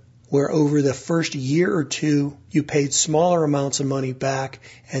with him, where over the first year or two, you paid smaller amounts of money back,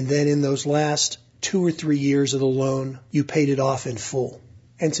 and then in those last 2 or 3 years of the loan, you paid it off in full.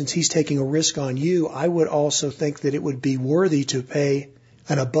 And since he's taking a risk on you, I would also think that it would be worthy to pay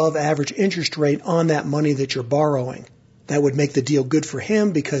an above average interest rate on that money that you're borrowing. That would make the deal good for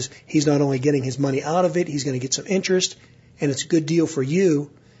him because he's not only getting his money out of it, he's going to get some interest, and it's a good deal for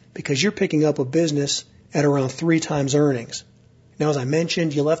you because you're picking up a business at around 3 times earnings. Now, as I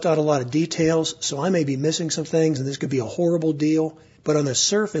mentioned, you left out a lot of details, so I may be missing some things, and this could be a horrible deal. But on the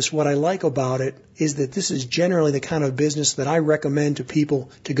surface, what I like about it is that this is generally the kind of business that I recommend to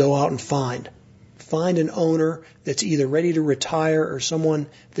people to go out and find. Find an owner that's either ready to retire or someone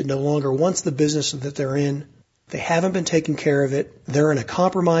that no longer wants the business that they're in. They haven't been taking care of it. They're in a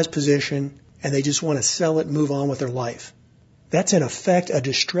compromised position, and they just want to sell it and move on with their life. That's in effect a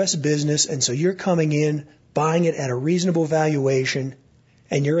distressed business, and so you're coming in, buying it at a reasonable valuation,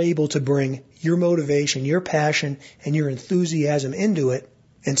 and you're able to bring your motivation, your passion, and your enthusiasm into it.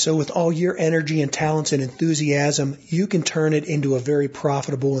 And so with all your energy and talents and enthusiasm, you can turn it into a very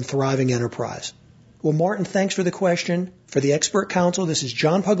profitable and thriving enterprise. Well, Martin, thanks for the question. For the Expert Council, this is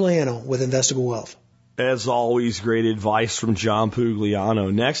John Pugliano with Investable Wealth. As always, great advice from John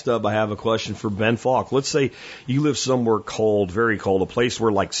Pugliano. Next up, I have a question for Ben Falk. Let's say you live somewhere cold, very cold, a place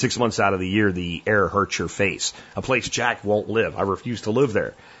where like 6 months out of the year the air hurts your face, a place Jack won't live. I refuse to live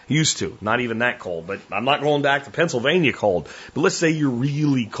there. Used to. Not even that cold, but I'm not going back to Pennsylvania cold. But let's say you're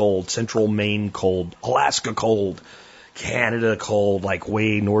really cold, central Maine cold, Alaska cold, Canada cold, like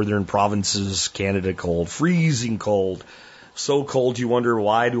way northern provinces, Canada cold, freezing cold. So cold you wonder,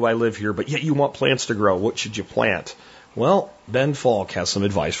 why do I live here? But yet you want plants to grow. What should you plant? Well, Ben Falk has some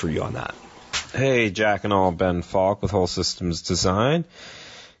advice for you on that. Hey, Jack and all, Ben Falk with Whole Systems Design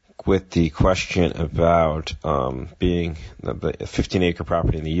with the question about being the 15-acre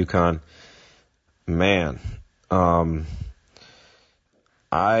property in the Yukon. Man,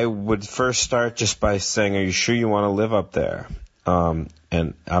 I would first start just by saying, are you sure you want to live up there?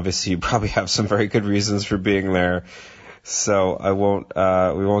 And obviously you probably have some very good reasons for being there. So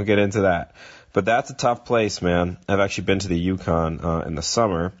we won't get into that. But that's a tough place, man. I've actually been to the Yukon in the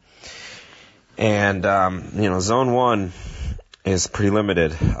summer. And, Zone 1 is pretty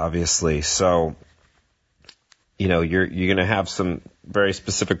limited, obviously. So, you're going to have some very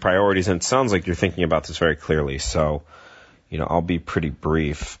specific priorities. And it sounds like you're thinking about this very clearly. So, I'll be pretty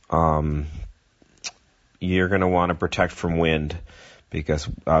brief. You're going to want to protect from wind because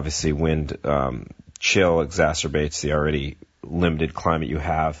obviously wind, chill exacerbates the already limited climate you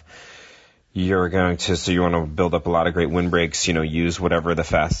have. you're going to, so you want to build up a lot of great windbreaks, use whatever the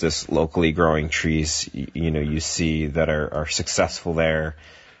fastest locally growing trees, you see that are successful there.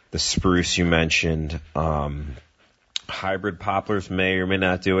 The spruce you mentioned, hybrid poplars may or may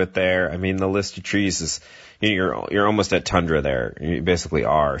not do it there. I mean, the list of trees is, you're almost at tundra there. You basically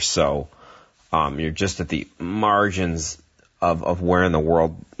are. So, you're just at the margins of where in the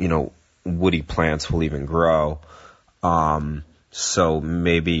world, woody plants will even grow. So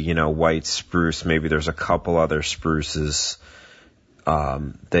maybe, white spruce, maybe there's a couple other spruces,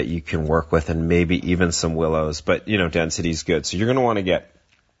 that you can work with, and maybe even some willows, but, density's good. So you're going to want to get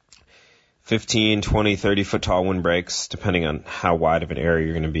 15, 20, 30 foot tall windbreaks, depending on how wide of an area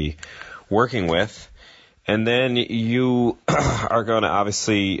you're going to be working with. And then you are going to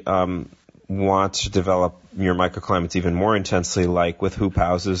obviously, want to develop your microclimates even more intensely, like with hoop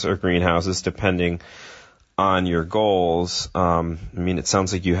houses or greenhouses, depending on your goals. It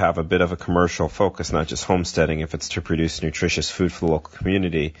sounds like you have a bit of a commercial focus, not just homesteading, if it's to produce nutritious food for the local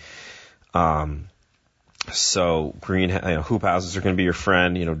community. So hoop houses are going to be your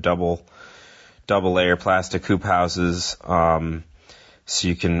friend, double layer plastic hoop houses. So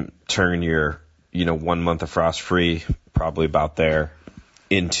you can turn your, 1 month of frost free, probably about there,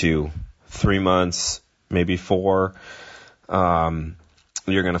 into 3 months, maybe 4.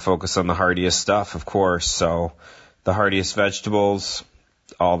 You're going to focus on the hardiest stuff, of course. So the hardiest vegetables,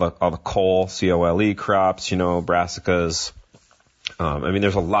 all the cole, COLE crops, brassicas.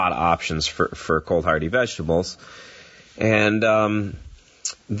 There's a lot of options for cold hardy vegetables. And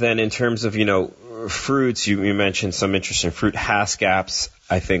then in terms of, fruits, you mentioned some interesting fruit. Haskaps,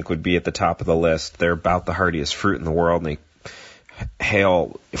 I think, would be at the top of the list. They're about the hardiest fruit in the world, and they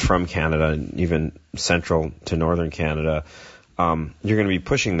hail from Canada and even central to northern Canada. You're going to be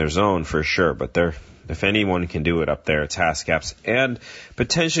pushing their zone for sure, but if anyone can do it up there, it's haskaps. And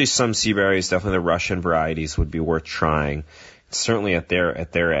potentially some sea berries, definitely the Russian varieties would be worth trying. It's certainly at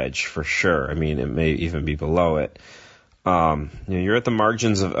their edge for sure. It may even be below it. You're at the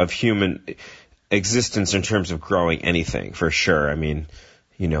margins of human existence in terms of growing anything for sure.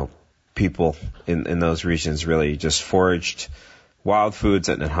 People in those regions really just foraged wild foods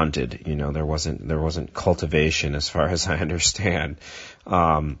and hunted. There wasn't cultivation as far as I understand.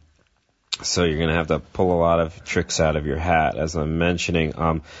 So you're going to have to pull a lot of tricks out of your hat, as I'm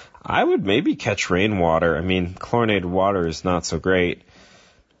mentioning. I would maybe catch rainwater. Chlorinated water is not so great.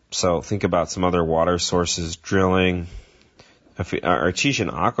 So think about some other water sources, drilling. Artesian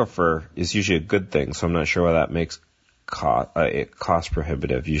aquifer is usually a good thing, so I'm not sure why that makes it cost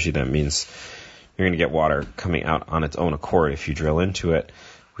prohibitive. Usually that means you're going to get water coming out on its own accord if you drill into it,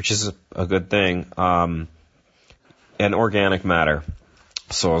 which is a good thing. And organic matter.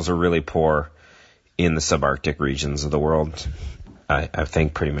 Soils are really poor in the subarctic regions of the world, I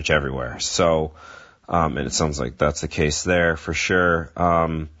think pretty much everywhere. So, and it sounds like that's the case there for sure.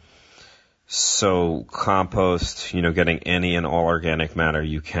 So compost, getting any and all organic matter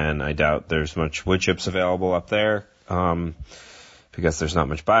you can. I doubt there's much wood chips available up there, because there's not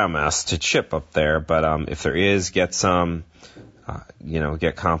much biomass to chip up there. But if there is, get some,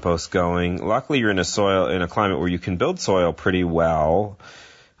 get compost going. Luckily, you're in a climate where you can build soil pretty well,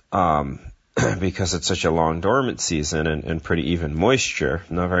 because it's such a long dormant season and pretty even moisture,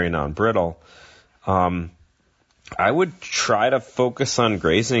 not very non-brittle. I would try to focus on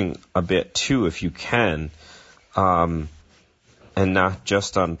grazing a bit too, if you can, and not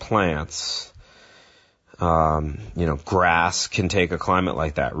just on plants. Grass can take a climate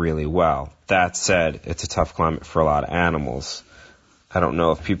like that really well. That said, it's a tough climate for a lot of animals. I don't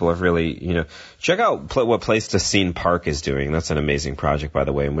know if people have really, check out what Place to Scene Park is doing. That's an amazing project, by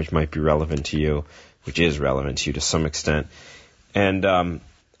the way, which might be relevant to you, which is relevant to you to some extent. And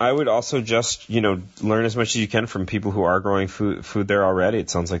I would also just, learn as much as you can from people who are growing food there already.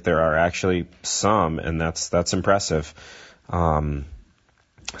 It sounds like there are actually some, and that's impressive.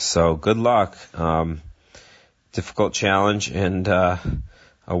 So good luck. Difficult challenge and a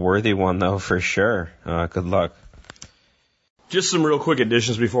worthy one, though, for sure. Good luck. Just some real quick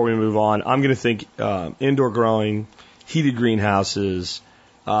additions before we move on. I'm going to think indoor growing, heated greenhouses.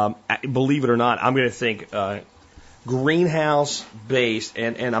 Believe it or not, I'm going to think greenhouse based,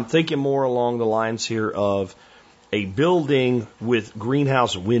 and I'm thinking more along the lines here of a building with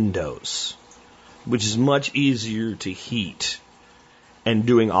greenhouse windows, which is much easier to heat, and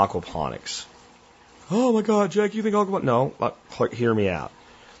doing aquaponics. Oh my God, Jack, you think aquaponics? No, hear me out.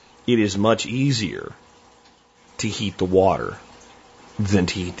 It is much easier to heat the water than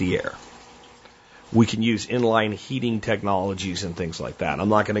to heat the air. We can use inline heating technologies and things like that. I'm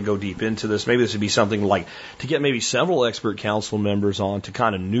not going to go deep into this. Maybe this would be something like to get maybe several expert council members on to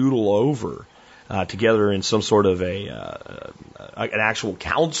kind of noodle over together in some sort of an actual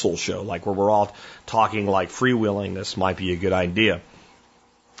council show, like where we're all talking like freewheeling. This might be a good idea.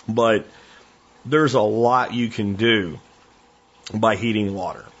 But there's a lot you can do by heating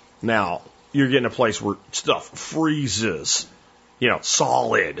water. Now, you're getting a place where stuff freezes,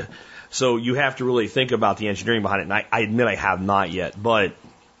 solid. So you have to really think about the engineering behind it. And I admit I have not yet, but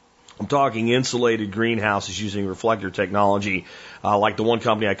I'm talking insulated greenhouses using reflector technology, like the one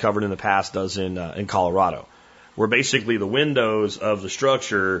company I covered in the past does in Colorado, where basically the windows of the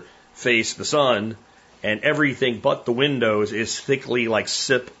structure face the sun, and everything but the windows is thickly like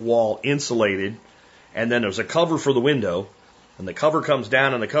SIP wall insulated, and then there's a cover for the window, and the cover comes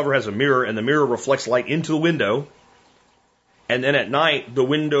down, and the cover has a mirror, and the mirror reflects light into the window. And then at night, the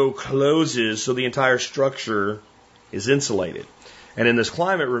window closes so the entire structure is insulated. And in this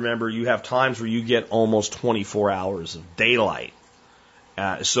climate, remember, you have times where you get almost 24 hours of daylight.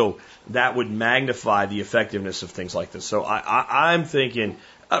 So that would magnify the effectiveness of things like this. So I'm thinking,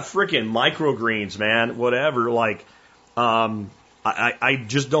 frickin' microgreens, man, whatever. I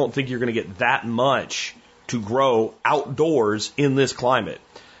just don't think you're going to get that much to grow outdoors in this climate.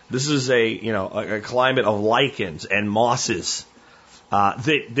 This is a climate of lichens and mosses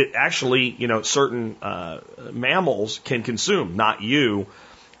that actually, certain mammals can consume, not you.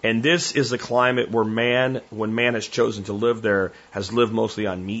 And this is a climate where when man has chosen to live there, has lived mostly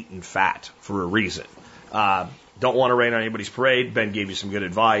on meat and fat for a reason. Don't want to rain on anybody's parade. Ben gave you some good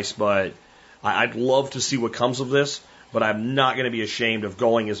advice, but I'd love to see what comes of this. But I'm not going to be ashamed of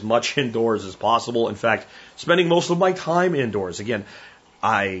going as much indoors as possible. In fact, spending most of my time indoors. Again,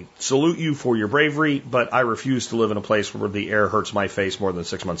 I salute you for your bravery, but I refuse to live in a place where the air hurts my face more than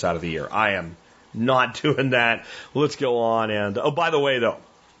 6 months out of the year. I am not doing that. Let's go on. And, oh, by the way, though,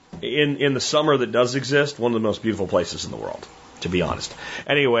 in the summer that does exist, one of the most beautiful places in the world, to be honest.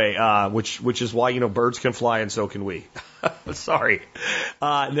 Anyway, which is why, birds can fly and so can we. Sorry.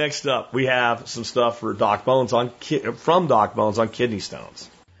 Next up, we have some stuff for Doc Bones from Doc Bones on kidney stones.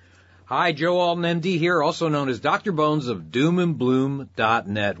 Hi, Joe Alton, MD here, also known as Dr. Bones of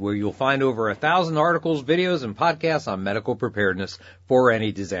doomandbloom.net, where you'll find over 1,000 articles, videos, and podcasts on medical preparedness for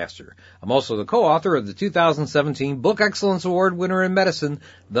any disaster. I'm also the co-author of the 2017 Book Excellence Award winner in medicine,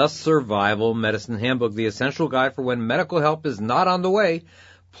 The Survival Medicine Handbook, the essential guide for when medical help is not on the way,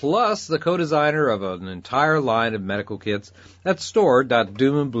 plus the co-designer of an entire line of medical kits at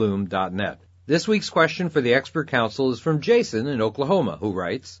store.doomandbloom.net. This week's question for the expert council is from Jason in Oklahoma, who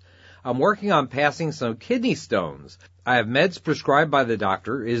writes, I'm working on passing some kidney stones. I have meds prescribed by the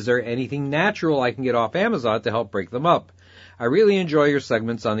doctor. Is there anything natural I can get off Amazon to help break them up? I really enjoy your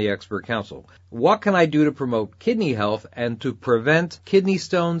segments on the expert council. What can I do to promote kidney health and to prevent kidney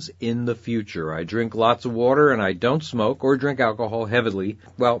stones in the future? I drink lots of water and I don't smoke or drink alcohol heavily.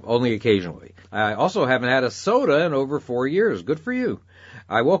 Well, only occasionally. I also haven't had a soda in over 4 years. Good for you.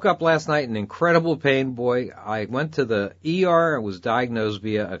 I woke up last night in incredible pain, boy. I went to the ER and was diagnosed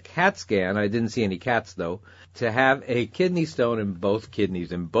via a CAT scan. I didn't see any cats, though, to have a kidney stone in both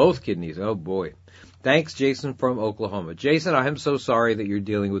kidneys. Oh, boy. Thanks, Jason from Oklahoma. Jason, I am so sorry that you're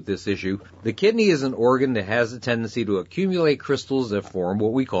dealing with this issue. The kidney is an organ that has a tendency to accumulate crystals that form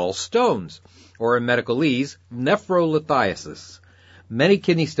what we call stones, or in medicalese, nephrolithiasis. Many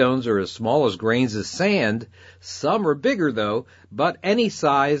kidney stones are as small as grains of sand. Some are bigger, though, but any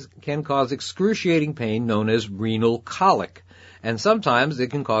size can cause excruciating pain known as renal colic, and sometimes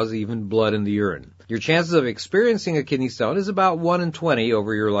it can cause even blood in the urine. Your chances of experiencing a kidney stone is about 1 in 20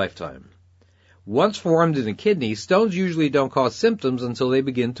 over your lifetime. Once formed in the kidney, stones usually don't cause symptoms until they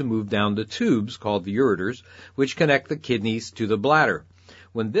begin to move down the tubes, called the ureters, which connect the kidneys to the bladder.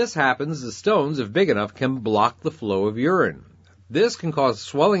 When this happens, the stones, if big enough, can block the flow of urine. This can cause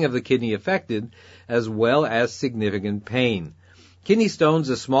swelling of the kidney affected, as well as significant pain. Kidney stones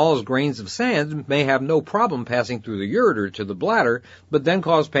as small as grains of sand may have no problem passing through the ureter to the bladder, but then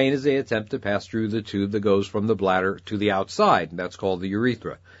cause pain as they attempt to pass through the tube that goes from the bladder to the outside. That's called the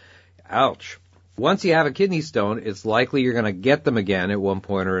urethra. Ouch. Once you have a kidney stone, it's likely you're going to get them again at one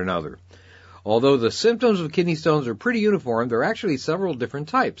point or another. Although the symptoms of kidney stones are pretty uniform, there are actually several different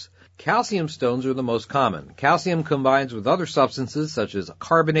types. Calcium stones are the most common. Calcium combines with other substances such as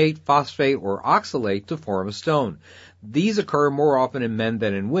carbonate, phosphate, or oxalate to form a stone. These occur more often in men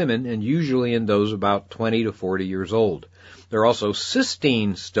than in women, and usually in those about 20 to 40 years old. There are also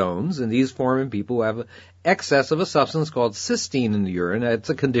cystine stones, and these form in people who have excess of a substance called cysteine in the urine.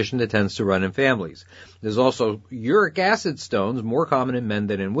 It's a condition that tends to run in families. There's also uric acid stones, more common in men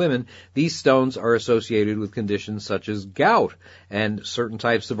than in women. These stones are associated with conditions such as gout and certain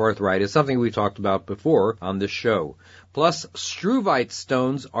types of arthritis, something we talked about before on this show. Plus, struvite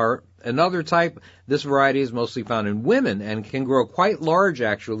stones are another type. This variety is mostly found in women and can grow quite large,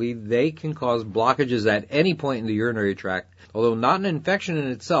 actually. They can cause blockages at any point in the urinary tract. Although not an infection in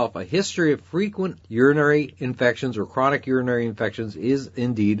itself, a history of frequent urinary infections or chronic urinary infections is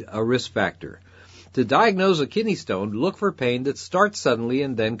indeed a risk factor. To diagnose a kidney stone, look for pain that starts suddenly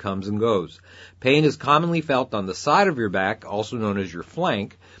and then comes and goes. Pain is commonly felt on the side of your back, also known as your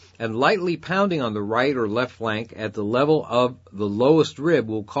flank, and lightly pounding on the right or left flank at the level of the lowest rib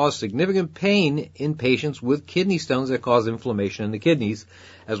will cause significant pain in patients with kidney stones that cause inflammation in the kidneys,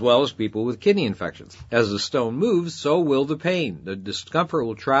 as well as people with kidney infections. As the stone moves, so will the pain. The discomfort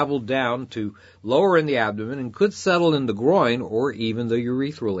will travel down to lower in the abdomen and could settle in the groin or even the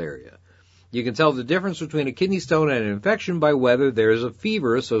urethral area. You can tell the difference between a kidney stone and an infection by whether there is a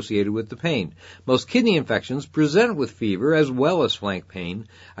fever associated with the pain. Most kidney infections present with fever as well as flank pain.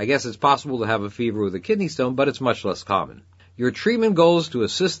 I guess it's possible to have a fever with a kidney stone, but it's much less common. Your treatment goal is to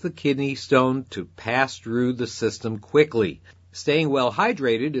assist the kidney stone to pass through the system quickly. Staying well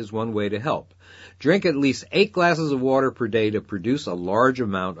hydrated is one way to help. Drink at least 8 glasses of water per day to produce a large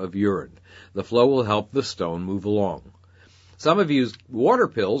amount of urine. The flow will help the stone move along. Some have used water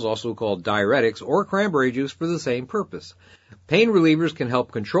pills, also called diuretics, or cranberry juice for the same purpose. Pain relievers can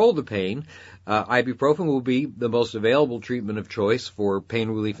help control the pain. Ibuprofen will be the most available treatment of choice for pain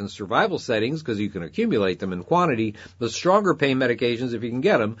relief in survival settings because you can accumulate them in quantity. The stronger pain medications, if you can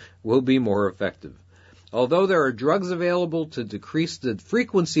get them, will be more effective. Although there are drugs available to decrease the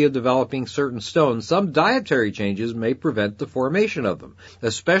frequency of developing certain stones, some dietary changes may prevent the formation of them,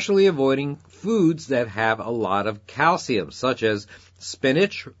 especially avoiding foods that have a lot of calcium, such as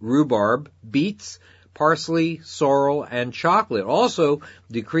spinach, rhubarb, beets, parsley, sorrel, and chocolate. Also,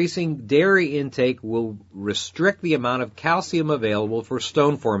 decreasing dairy intake will restrict the amount of calcium available for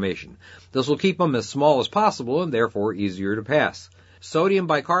stone formation. This will keep them as small as possible and therefore easier to pass. Sodium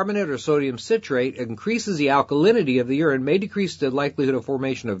bicarbonate or sodium citrate increases the alkalinity of the urine, may decrease the likelihood of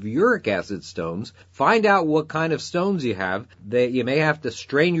formation of uric acid stones. Find out what kind of stones you have. You may have to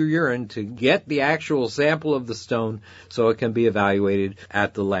strain your urine to get the actual sample of the stone so it can be evaluated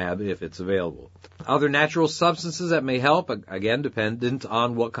at the lab if it's available. Other natural substances that may help, again dependent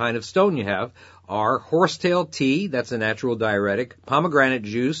on what kind of stone you have, are horsetail tea, that's a natural diuretic, pomegranate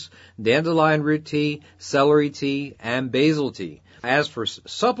juice, dandelion root tea, celery tea, and basil tea. As for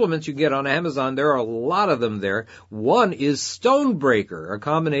supplements you get on Amazon, there are a lot of them there. One is Stonebreaker, a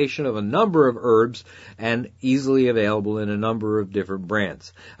combination of a number of herbs and easily available in a number of different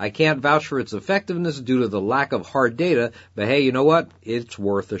brands. I can't vouch for its effectiveness due to the lack of hard data, but hey, you know what? It's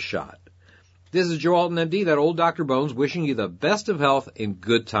worth a shot. This is Joe Alton, MD, that old Dr. Bones, wishing you the best of health in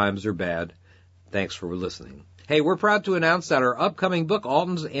good times or bad. Thanks for listening. Hey, we're proud to announce that our upcoming book,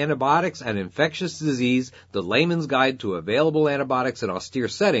 Alton's Antibiotics and Infectious Disease, The Layman's Guide to Available Antibiotics in Austere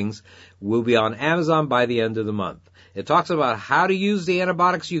Settings, will be on Amazon by the end of the month. It talks about how to use the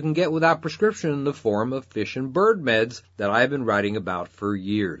antibiotics you can get without prescription in the form of fish and bird meds that I've been writing about for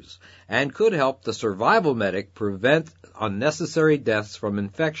years, and could help the survival medic prevent unnecessary deaths from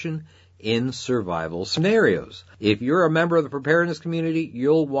infection in survival scenarios. If you're a member of the preparedness community,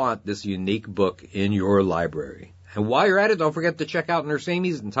 you'll want this unique book in your library. And while you're at it, don't forget to check out Nurse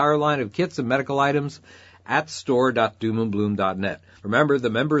Amy's entire line of kits and medical items at store.doomandbloom.net. Remember, the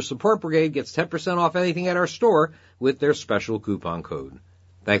Members Support Brigade gets 10% off anything at our store with their special coupon code.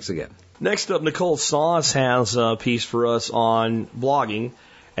 Thanks again. Next up, Nicole Sauce has a piece for us on blogging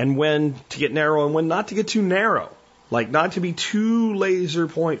and when to get narrow and when not to get too narrow. Like not to be too laser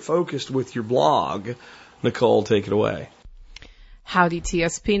point focused with your blog. Nicole, take it away. Howdy,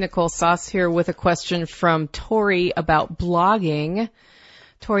 TSP. Nicole Sauce here with a question from Tori about blogging.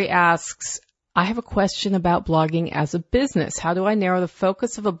 Tori asks, I have a question about blogging as a business. How do I narrow the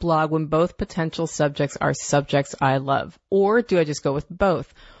focus of a blog when both potential subjects are subjects I love? Or do I just go with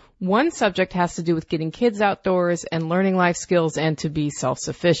both? One subject has to do with getting kids outdoors and learning life skills and to be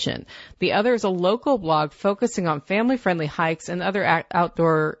self-sufficient. The other is a local blog focusing on family-friendly hikes and other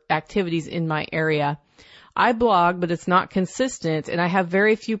outdoor activities in my area. I blog, but it's not consistent, and I have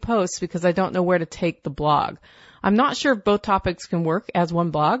very few posts because I don't know where to take the blog. I'm not sure if both topics can work as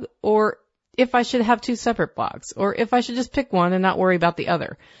one blog, or if I should have two separate blogs, or if I should just pick one and not worry about the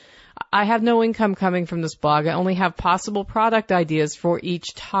other. I have no income coming from this blog. I only have possible product ideas for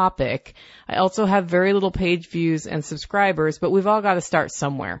each topic. I also have very little page views and subscribers, but we've all got to start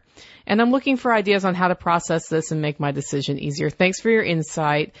somewhere. And I'm looking for ideas on how to process this and make my decision easier. Thanks for your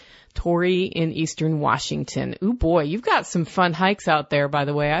insight, Tori in Eastern Washington. Ooh boy, you've got some fun hikes out there, by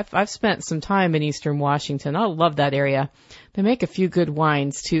the way. I've spent some time in Eastern Washington. I love that area. They make a few good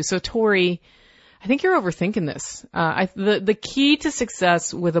wines too. So Tori, I think you're overthinking this. The key to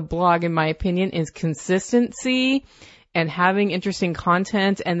success with a blog, in my opinion, is consistency and having interesting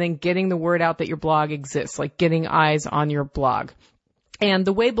content and then getting the word out that your blog exists, like getting eyes on your blog. And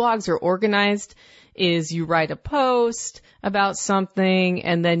the way blogs are organized is you write a post about something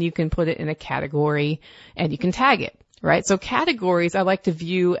and then you can put it in a category and you can tag it, right? So categories I like to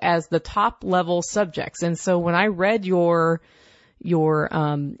view as the top level subjects. And so when I read your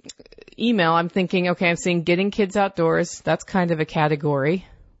email, I'm thinking, okay, I'm seeing getting kids outdoors. That's kind of a category.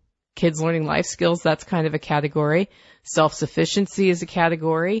 Kids learning life skills. That's kind of a category. Self-sufficiency is a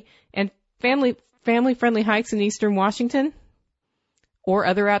category. And family-friendly hikes in Eastern Washington or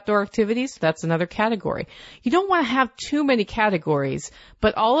other outdoor activities. That's another category. You don't want to have too many categories,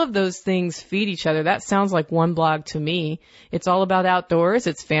 but all of those things feed each other. That sounds like one blog to me. It's all about outdoors.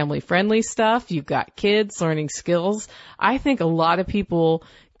 It's family-friendly stuff. You've got kids learning skills. I think a lot of people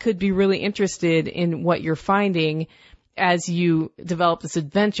could be really interested in what you're finding as you develop this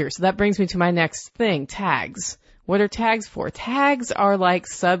adventure. So that brings me to my next thing, tags. What are tags for? Tags are like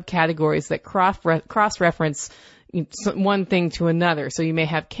subcategories that cross-reference one thing to another. So you may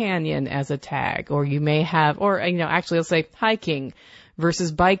have canyon as a tag, or you may have, actually let's say hiking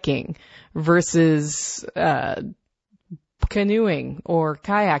versus biking versus canoeing or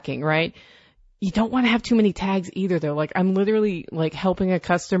kayaking, right? You don't want to have too many tags either, though. Like, I'm literally like helping a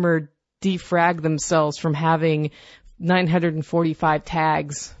customer defrag themselves from having 945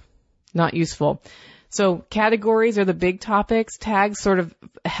 tags. Not useful. So categories are the big topics. Tags sort of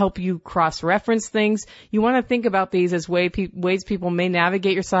help you cross-reference things. You want to think about these as ways people may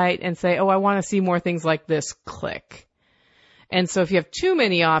navigate your site and say, oh, I want to see more things like this. Click. And so if you have too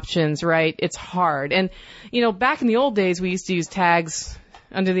many options, right, it's hard. And, back in the old days, we used to use tags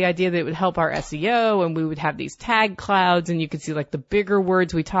under the idea that it would help our SEO, and we would have these tag clouds, and you could see like the bigger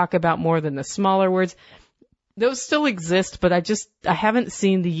words we talk about more than the smaller words. Those still exist, but I haven't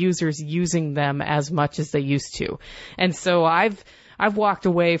seen the users using them as much as they used to. And so I've walked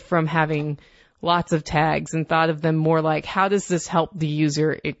away from having lots of tags and thought of them more like, how does this help the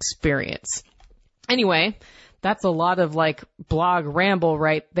user experience? Anyway, that's a lot of like blog ramble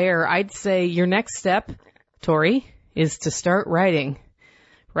right there. I'd say your next step, Tori, is to start writing.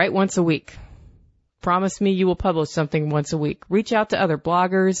 Write once a week. Promise me you will publish something once a week. Reach out to other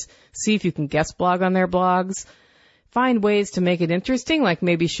bloggers. See if you can guest blog on their blogs. Find ways to make it interesting, like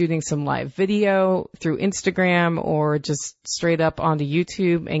maybe shooting some live video through Instagram or just straight up onto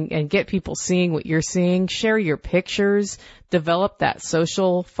YouTube and get people seeing what you're seeing. Share your pictures. Develop that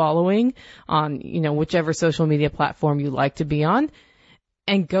social following on, whichever social media platform you like to be on,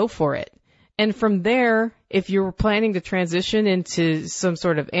 and go for it. And from there, if you're planning to transition into some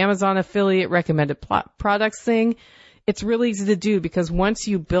sort of Amazon affiliate recommended products thing, it's really easy to do, because once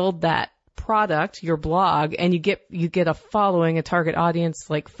you build that product, your blog, and you get a following, a target audience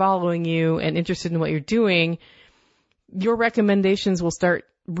like following you and interested in what you're doing, your recommendations will start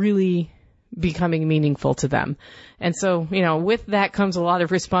really becoming meaningful to them. And so, with that comes a lot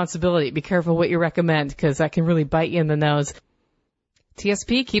of responsibility. Be careful what you recommend, because that can really bite you in the nose.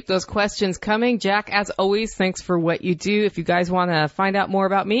 TSP, keep those questions coming. Jack, as always, thanks for what you do. If you guys want to find out more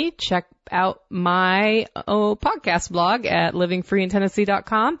about me, check out my podcast blog at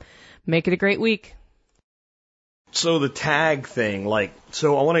livingfreeintennessee.com. Make it a great week. So the tag thing, I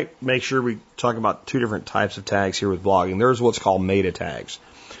want to make sure we talk about two different types of tags here with blogging. There's what's called meta tags.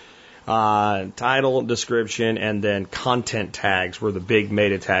 Title, description, and then content tags were the big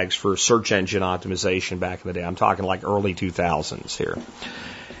meta tags for search engine optimization back in the day. I'm talking like early 2000s here.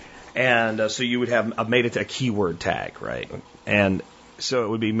 And so you would have a keyword tag, right? And so it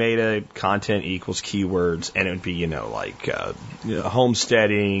would be meta content equals keywords, and it would be,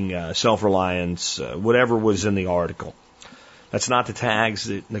 homesteading, self-reliance, whatever was in the article. That's not the tags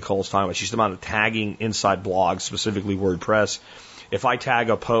that Nicole's talking about. She's talking about the tagging inside blogs, specifically WordPress. If I tag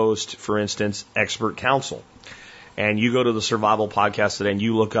a post, for instance, expert counsel, and you go to the Survival Podcast today and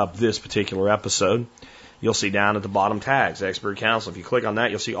you look up this particular episode, you'll see down at the bottom tags, expert counsel. If you click on that,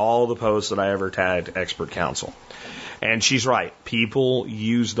 you'll see all the posts that I ever tagged expert counsel. And she's right. People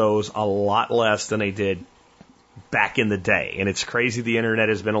use those a lot less than they did back in the day. And it's crazy the internet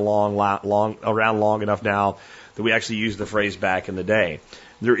has been around long enough now that we actually use the phrase back in the day.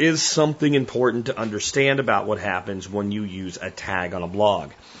 there is something important to understand about what happens when you use a tag on a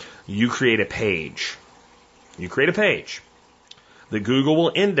blog. You create a page. You create a page. The Google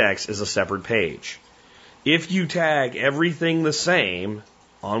will index as a separate page. If you tag everything the same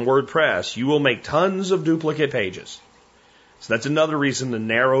on WordPress, you will make tons of duplicate pages. So that's another reason to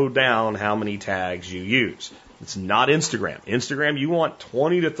narrow down how many tags you use. It's not Instagram. Instagram, you want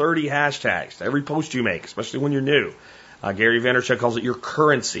 20 to 30 hashtags to every post you make, especially when you're new. Gary Vaynerchuk calls it your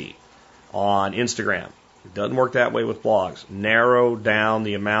currency on Instagram. It doesn't work that way with blogs. Narrow down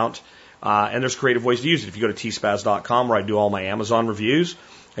the amount. And there's creative ways to use it. If you go to tspaz.com where I do all my Amazon reviews,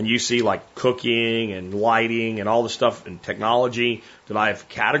 and you see like cooking and lighting and all the stuff and technology that I've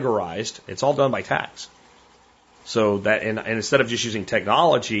categorized, it's all done by tags. So that, and instead of just using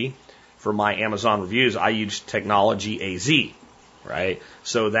technology for my Amazon reviews, I use technology AZ, right?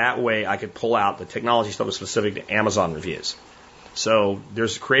 So that way I could pull out the technology stuff that's specific to Amazon reviews. So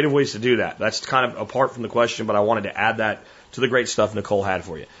there's creative ways to do that. That's kind of apart from the question, but I wanted to add that to the great stuff Nicole had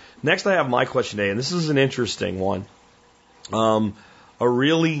for you. Next, I have my question today, and this is an interesting one. A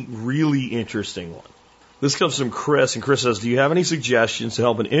really, really interesting one. This comes from Chris, and Chris says, do you have any suggestions to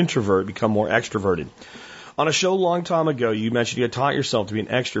help an introvert become more extroverted? On a show a long time ago, you mentioned you had taught yourself to be an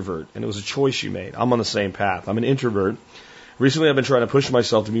extrovert, and it was a choice you made. I'm on the same path. I'm an introvert. Recently, I've been trying to push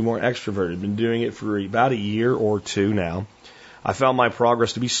myself to be more extroverted. I've been doing it for about a year or two now. I found my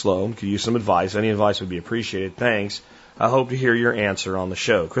progress to be slow. Could use some advice. Any advice would be appreciated. Thanks. I hope to hear your answer on the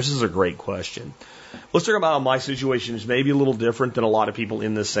show. Chris, this is a great question. Let's talk about how my situation is maybe a little different than a lot of people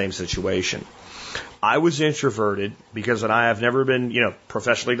in this same situation. I was introverted because I have never been,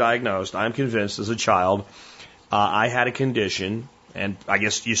 professionally diagnosed. I'm convinced as a child I had a condition, and I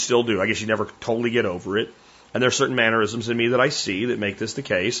guess you still do. I guess you never totally get over it. And there are certain mannerisms in me that I see that make this the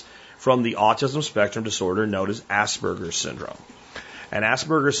case from the autism spectrum disorder known as Asperger's syndrome. And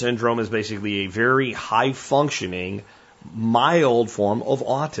Asperger's syndrome is basically a very high-functioning, mild form of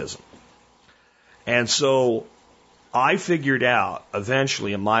autism. And so I figured out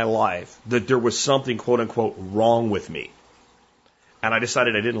eventually in my life that there was something, quote unquote, wrong with me. And I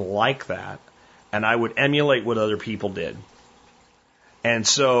decided I didn't like that. And I would emulate what other people did. And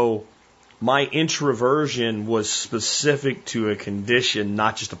so my introversion was specific to a condition,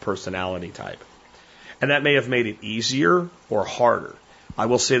 not just a personality type. And that may have made it easier or harder. I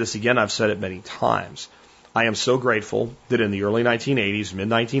will say this again, I've said it many times. I am so grateful that in the early 1980s,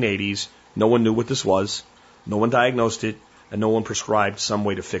 mid-1980s, no one knew what this was, no one diagnosed it, and no one prescribed some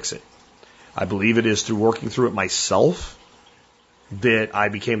way to fix it. I believe it is through working through it myself that I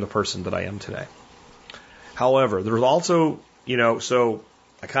became the person that I am today. However, there was also, so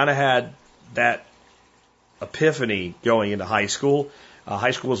I kind of had that epiphany going into high school.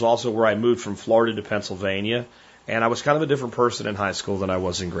 High school was also where I moved from Florida to Pennsylvania, and I was kind of a different person in high school than I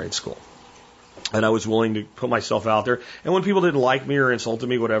was in grade school. And I was willing to put myself out there. And when people didn't like me or insulted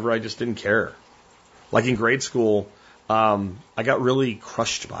me, whatever, I just didn't care. Like in grade school, I got really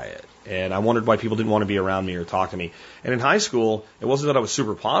crushed by it. And I wondered why people didn't want to be around me or talk to me. And in high school, it wasn't that I was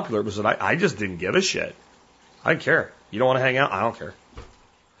super popular. It was that I just didn't give a shit. I didn't care. You don't want to hang out? I don't care.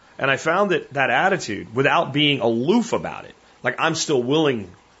 And I found that attitude, without being aloof about it, like I'm still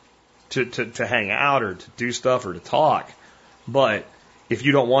willing to hang out or to do stuff or to talk, but if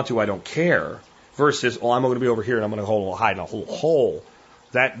you don't want to, I don't care. Versus, I'm going to be over here and I'm going to hide in a whole hole.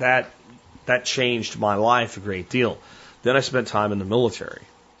 That changed my life a great deal. Then I spent time in the military.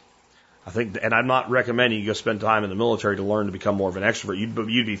 I think, and I'm not recommending you go spend time in the military to learn to become more of an extrovert.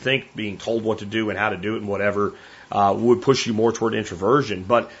 You'd think being told what to do and how to do it and whatever would push you more toward introversion.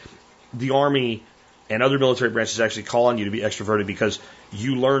 But the Army and other military branches actually call on you to be extroverted because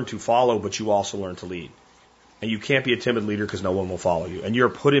you learn to follow, but you also learn to lead. And you can't be a timid leader because no one will follow you. And you're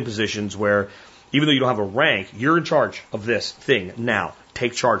put in positions where, even though you don't have a rank, you're in charge of this thing now.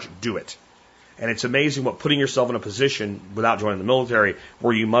 Take charge, do it. And it's amazing what putting yourself in a position without joining the military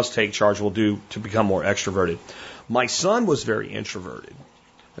where you must take charge will do to become more extroverted. My son was very introverted.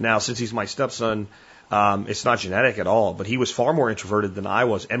 Now, since he's my stepson, it's not genetic at all, but he was far more introverted than I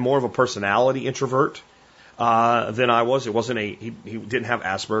was and more of a personality introvert than I was. It wasn't he didn't have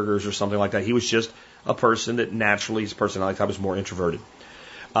Asperger's or something like that. He was just a person that naturally, his personality type was more introverted.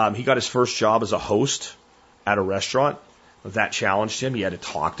 He got his first job as a host at a restaurant. That challenged him. He had to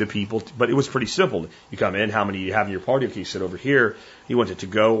talk to people, but it was pretty simple. You come in, how many do you have in your party? Okay, you sit over here. He went to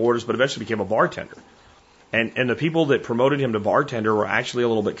go orders, but eventually became a bartender. And the people that promoted him to bartender were actually a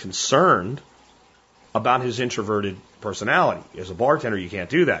little bit concerned about his introverted personality. As a bartender, you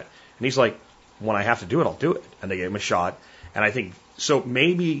can't do that. And he's like, when I have to do it, I'll do it. And they gave him a shot. And I think, so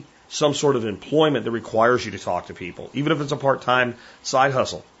maybe some sort of employment that requires you to talk to people, even if it's a part-time side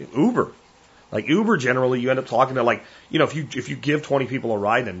hustle. Uber. Like Uber, generally, you end up talking to if you give 20 people a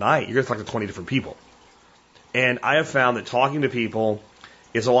ride a night, you're going to talk to 20 different people. And I have found that talking to people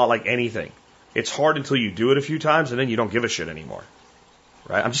is a lot like anything. It's hard until you do it a few times, and then you don't give a shit anymore.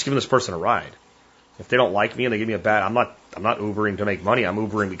 Right? I'm just giving this person a ride. If they don't like me and they give me a bad, I'm not Ubering to make money. I'm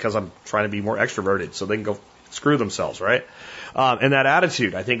Ubering because I'm trying to be more extroverted so they can go screw themselves, right? And that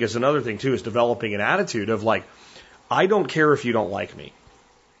attitude, I think, is another thing too, is developing an attitude of like, I don't care if you don't like me.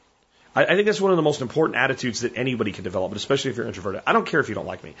 I think that's one of the most important attitudes that anybody can develop, especially if you're introverted. I don't care if you don't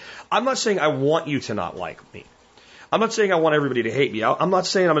like me. I'm not saying I want you to not like me. I'm not saying I want everybody to hate me. I'm not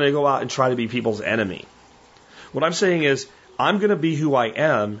saying I'm going to go out and try to be people's enemy. What I'm saying is I'm going to be who I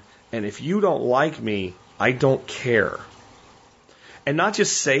am, and if you don't like me, I don't care. And not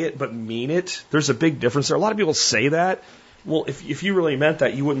just say it, but mean it. There's a big difference there. A lot of people say that. Well, if you really meant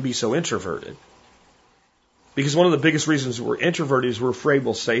that, you wouldn't be so introverted. Because one of the biggest reasons we're introverted is we're afraid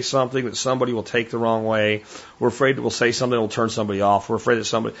we'll say something that somebody will take the wrong way. We're afraid that we'll say something that will turn somebody off. We're afraid that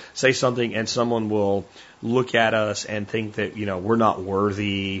somebody say something and someone will look at us and think that, we're not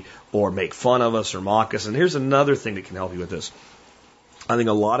worthy or make fun of us or mock us. And here's another thing that can help you with this. I think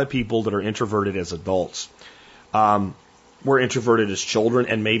a lot of people that are introverted as adults were introverted as children,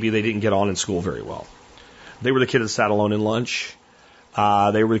 and maybe they didn't get on in school very well. They were the kid that sat alone in lunch.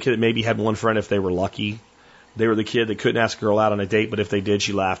 They were the kid that maybe had one friend if they were lucky. They were the kid that couldn't ask a girl out on a date, but if they did,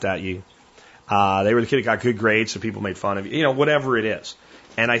 she laughed at you. They were the kid that got good grades, so people made fun of you. Whatever it is.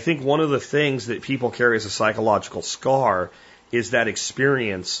 And I think one of the things that people carry as a psychological scar is that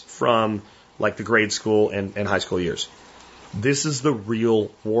experience from like the grade school and high school years. This is the real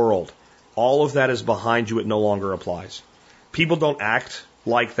world. All of that is behind you. It no longer applies. People don't act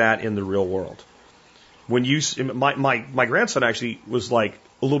like that in the real world. When my grandson actually was like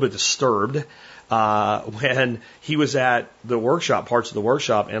a little bit disturbed when he was at the workshop, parts of the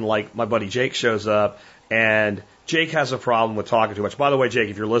workshop, and like my buddy Jake shows up, and Jake has a problem with talking too much. By the way, Jake,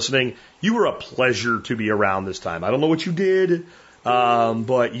 if you're listening, you were a pleasure to be around this time. I don't know what you did,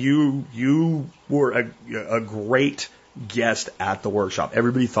 but you were a great guest at the workshop.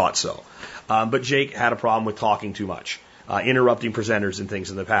 Everybody thought so. But Jake had a problem with talking too much, interrupting presenters and things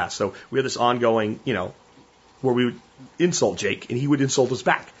in the past. So we had this ongoing, where we would insult Jake and he would insult us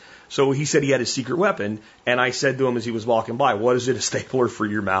back. So he said he had a secret weapon, and I said to him as he was walking by, "What is it, a stapler for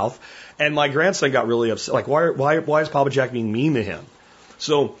your mouth?" And my grandson got really upset, like, why is Papa Jack being mean to him?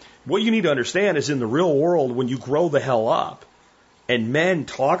 So what you need to understand is in the real world, when you grow the hell up and men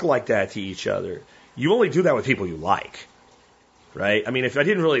talk like that to each other, you only do that with people you like, right? I mean, if I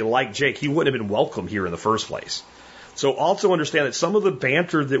didn't really like Jake, he wouldn't have been welcome here in the first place. So also understand that some of the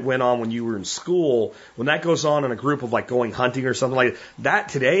banter that went on when you were in school, when that goes on in a group of like going hunting or something like that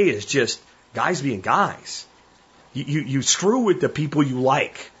today is just guys being guys. You screw with the people you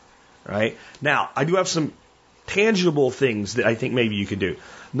like, right? Now, I do have some tangible things that I think maybe you could do.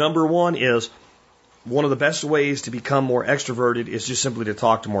 Number one is one of the best ways to become more extroverted is just simply to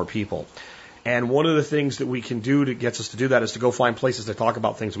talk to more people. And one of the things that we can do to get us to do that is to go find places to talk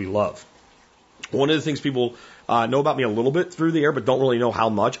about things we love. One of the things people know about me a little bit through the air, but don't really know how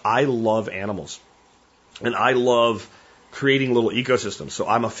much, I love animals. And I love creating little ecosystems. So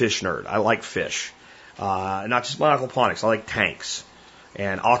I'm a fish nerd. I like fish. Not just aquaponics. I like tanks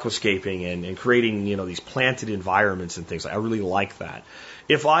and aquascaping and creating, these planted environments and things. I really like that.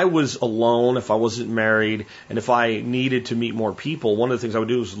 If I was alone, if I wasn't married, and if I needed to meet more people, one of the things I would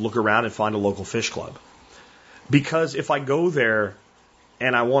do is look around and find a local fish club. Because if I go there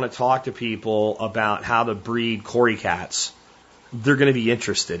and I want to talk to people about how to breed Cory cats, they're going to be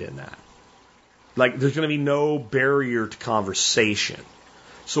interested in that. Like, there's going to be no barrier to conversation.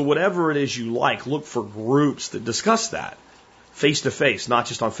 So whatever it is you like, look for groups that discuss that face to face, not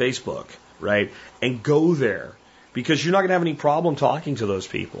just on Facebook, right? And go there because you're not going to have any problem talking to those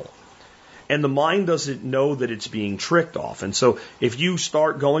people. And the mind doesn't know that it's being tricked off. And so if you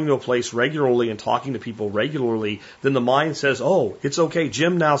start going to a place regularly and talking to people regularly, then the mind says, oh, it's okay.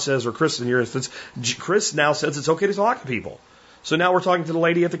 Jim now says, or Chris in your instance, Chris now says it's okay to talk to people. So now we're talking to the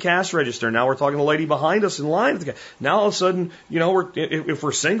lady at the cash register. Now we're talking to the lady behind us in line. Now all of a sudden, if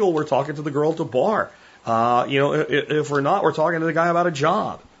we're single, we're talking to the girl at the bar. If we're not, we're talking to the guy about a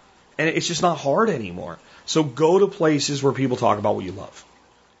job. And it's just not hard anymore. So go to places where people talk about what you love.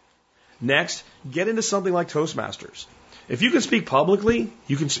 Next, get into something like Toastmasters. If you can speak publicly,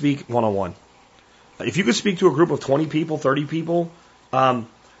 you can speak one-on-one. If you can speak to a group of 20 people, 30 people, then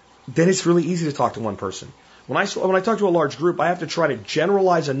it's really easy to talk to one person. When I talk to a large group, I have to try to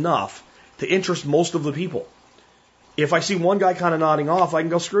generalize enough to interest most of the people. if I see one guy kind of nodding off, I can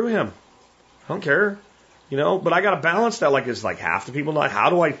go screw him. I don't care. But I got to balance that. Like, it's like half the people not. How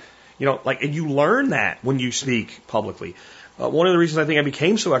do I, and you learn that when you speak publicly. One of the reasons I think I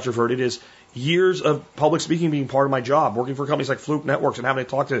became so extroverted is years of public speaking being part of my job, working for companies like Fluke Networks and having to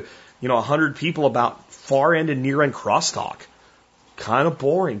talk to, 100 people about far end and near end crosstalk. Kind of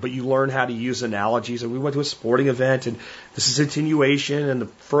boring, but you learn how to use analogies. And we went to a sporting event, and this is attenuation, and the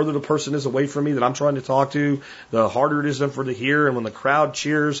further the person is away from me that I'm trying to talk to, the harder it is for them to hear. And when the crowd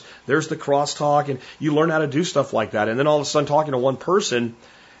cheers, there's the crosstalk, and you learn how to do stuff like that. And then all of a sudden talking to one person,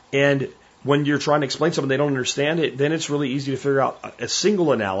 and when you're trying to explain something, they don't understand it, then it's really easy to figure out a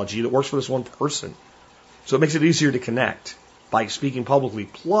single analogy that works for this one person. So it makes it easier to connect by speaking publicly.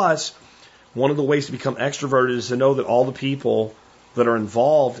 Plus, one of the ways to become extroverted is to know that all the people that are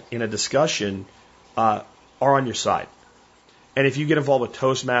involved in a discussion are on your side. And if you get involved with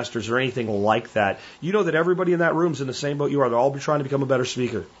Toastmasters or anything like that, you know that everybody in that room is in the same boat you are. They're all trying to become a better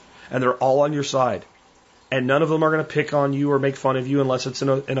speaker. And they're all on your side. And none of them are going to pick on you or make fun of you unless it's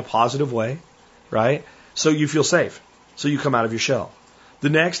in a positive way, right? So you feel safe. So you come out of your shell. The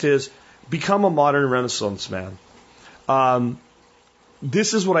next is become a modern Renaissance man.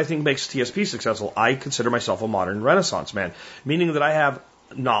 This is what I think makes TSP successful. I consider myself a modern Renaissance man, meaning that I have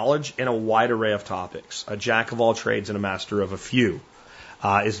knowledge in a wide array of topics. A jack of all trades and a master of a few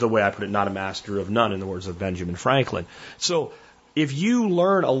is the way I put it, not a master of none, in the words of Benjamin Franklin. So if you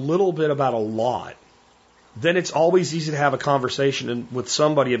learn a little bit about a lot, then it's always easy to have a conversation with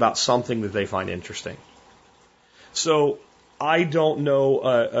somebody about something that they find interesting. So I don't know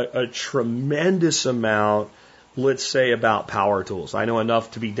a tremendous amount, let's say, about power tools. I know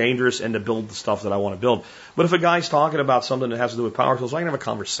enough to be dangerous and to build the stuff that I want to build. But if a guy's talking about something that has to do with power tools, I can have a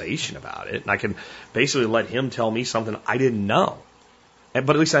conversation about it, and I can basically let him tell me something I didn't know. But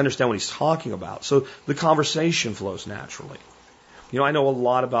at least I understand what he's talking about. So the conversation flows naturally. I know a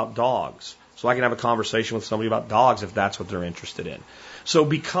lot about dogs, so I can have a conversation with somebody about dogs if that's what they're interested in. So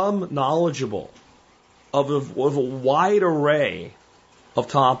become knowledgeable of a wide array of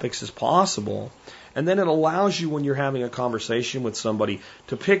topics as possible. And then it allows you, when you're having a conversation with somebody,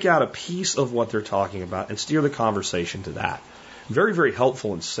 to pick out a piece of what they're talking about and steer the conversation to that. Very, very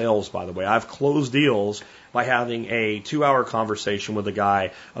helpful in sales, by the way. I've closed deals by having a 2-hour conversation with a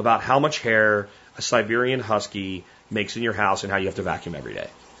guy about how much hair a Siberian Husky makes in your house and how you have to vacuum every day.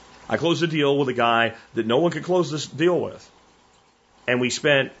 I closed a deal with a guy that no one could close this deal with. And we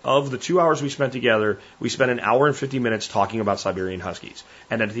spent, of the 2 hours we spent together, we spent 1 hour and 50 minutes talking about Siberian Huskies.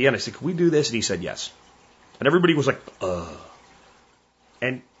 And then at the end I said, can we do this? And he said yes. And everybody was like,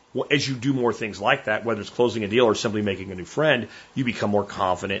 And as you do more things like that, whether it's closing a deal or simply making a new friend, you become more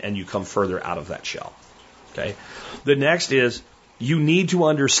confident and you come further out of that shell. Okay. The next is you need to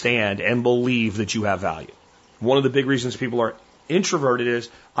understand and believe that you have value. One of the big reasons people are introverted is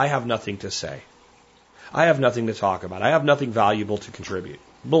I have nothing to say. I have nothing to talk about. I have nothing valuable to contribute.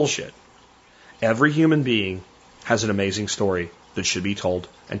 Bullshit. Every human being has an amazing story that should be told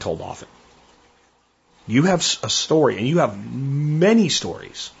and told often. You have a story, and you have many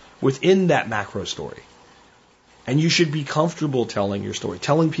stories within that macro story. And you should be comfortable telling your story,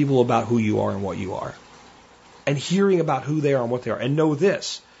 telling people about who you are and what you are, and hearing about who they are and what they are. And know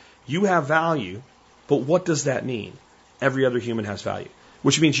this, you have value, but what does that mean? Every other human has value.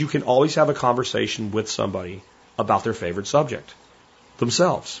 Which means you can always have a conversation with somebody about their favorite subject,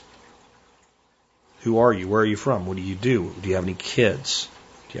 themselves. Who are you? Where are you from? What do you do? Do you have any kids?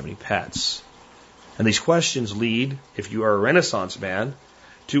 Do you have any pets? And these questions lead, if you are a Renaissance man,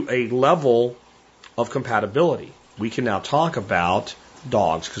 to a level of compatibility. We can now talk about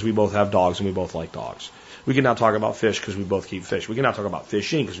dogs because we both have dogs and we both like dogs. We can now talk about fish because we both keep fish. We can now talk about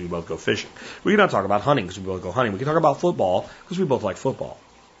fishing because we both go fishing. We can now talk about hunting because we both go hunting. We can talk about football because we both like football.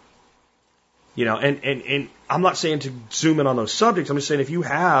 And I'm not saying to zoom in on those subjects. I'm just saying if you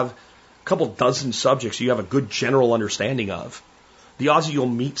have a couple dozen subjects you have a good general understanding of, the odds that you'll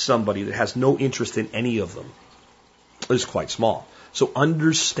meet somebody that has no interest in any of them is quite small. So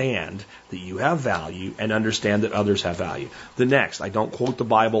understand that you have value and understand that others have value. The next, I don't quote the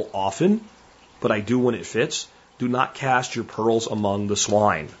Bible often, but I do when it fits. Do not cast your pearls among the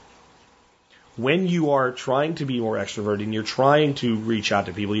swine. When you are trying to be more extroverted and you're trying to reach out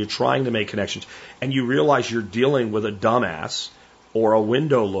to people, you're trying to make connections, and you realize you're dealing with a dumbass or a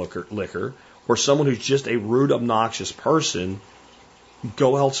window licker or someone who's just a rude, obnoxious person,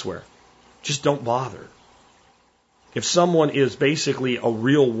 go elsewhere. Just don't bother. If someone is basically a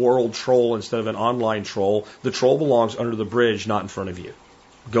real world troll instead of an online troll, the troll belongs under the bridge, not in front of you.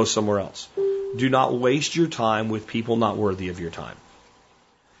 Go somewhere else. Do not waste your time with people not worthy of your time.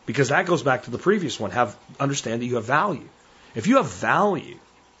 Because that goes back to the previous one. Understand that you have value. If you have value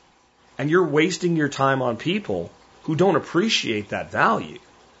and you're wasting your time on people who don't appreciate that value,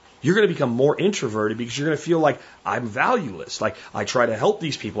 you're going to become more introverted because you're going to feel like I'm valueless. Like I try to help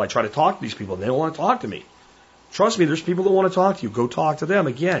these people. I try to talk to these people. And they don't want to talk to me. Trust me, there's people that want to talk to you. Go talk to them.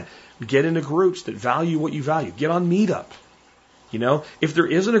 Again, get into groups that value what you value. Get on Meetup. You know, if there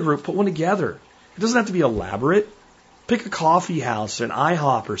isn't a group, put one together. It doesn't have to be elaborate. Pick a coffee house, an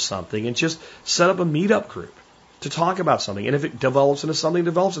IHOP or something, and just set up a Meetup group to talk about something. And if it develops into something,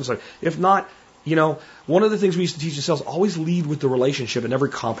 develops into something. If not, you know, one of the things we used to teach ourselves, always lead with the relationship and never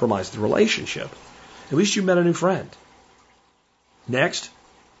compromise the relationship. At least you met a new friend. Next,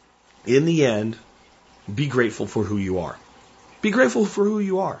 in the end, be grateful for who you are. Be grateful for who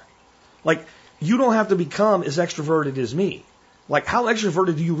you are. Like, you don't have to become as extroverted as me. Like, how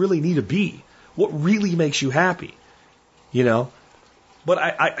extroverted do you really need to be? What really makes you happy? You know? But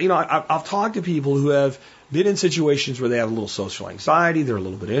I've talked to people who have been in situations where they have a little social anxiety, they're a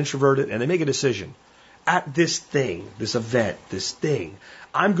little bit introverted, and they make a decision. At this thing, this event, this thing,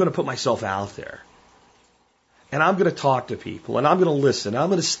 I'm going to put myself out there. And I'm going to talk to people, and I'm going to listen, and I'm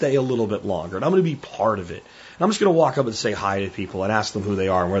going to stay a little bit longer, and I'm going to be part of it. And I'm just going to walk up and say hi to people and ask them who they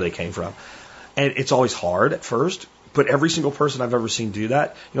are and where they came from. And it's always hard at first, but every single person I've ever seen do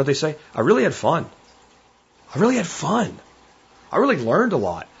that, you know what they say? I really had fun. I really had fun. I really learned a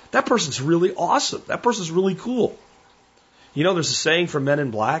lot. That person's really awesome. That person's really cool. You know, there's a saying from Men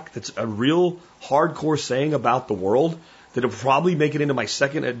in Black that's a real hardcore saying about the world that will probably make it into my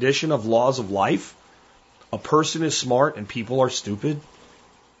second edition of Laws of Life. A person is smart and people are stupid.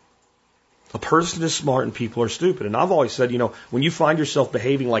 A person is smart and people are stupid. And I've always said, you know, when you find yourself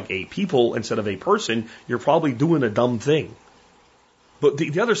behaving like a people instead of a person, you're probably doing a dumb thing. But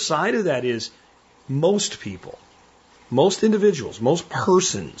the other side of that is most people, most individuals, most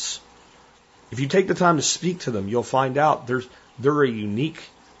persons, if you take the time to speak to them, you'll find out they're a unique,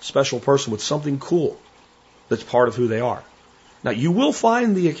 special person with something cool that's part of who they are. Now, you will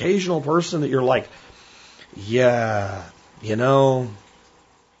find the occasional person that you're like, yeah, you know,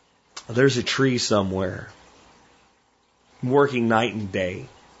 there's a tree somewhere working night and day,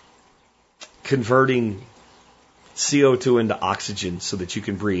 converting CO2 into oxygen so that you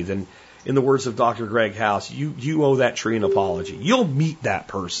can breathe. And in the words of Dr. Greg House, you owe that tree an apology. You'll meet that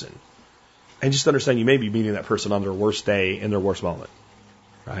person. And just understand you may be meeting that person on their worst day in their worst moment.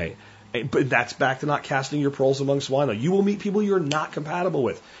 Right? But that's back to not casting your pearls among swine. You will meet people you're not compatible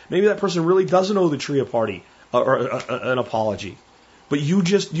with. Maybe that person really doesn't owe the tree a party or an apology. But you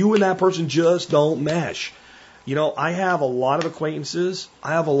and that person just don't mesh. You know, I have a lot of acquaintances.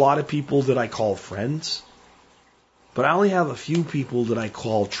 I have a lot of people that I call friends. But I only have a few people that I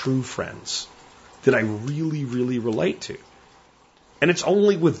call true friends that I really, really relate to. And it's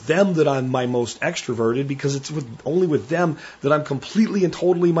only with them that I'm my most extroverted because it's only with them that I'm completely and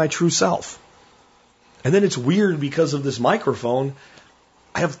totally my true self. And then it's weird because of this microphone.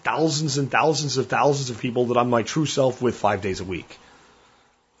 I have thousands and thousands of people that I'm my true self with 5 days a week.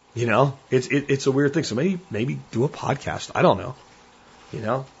 You know, it's a weird thing. So maybe do a podcast. I don't know. You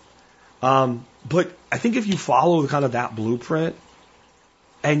know, but I think if you follow kind of that blueprint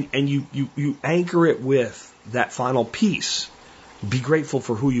and you anchor it with that final piece, be grateful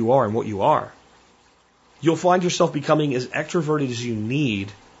for who you are and what you are, you'll find yourself becoming as extroverted as you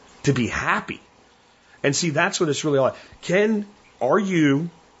need to be happy. And see, that's what it's really all about. Are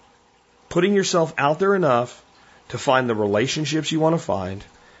you putting yourself out there enough to find the relationships you want to find,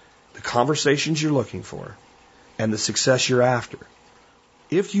 the conversations you're looking for, and the success you're after?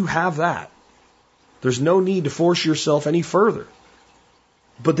 If you have that, there's no need to force yourself any further.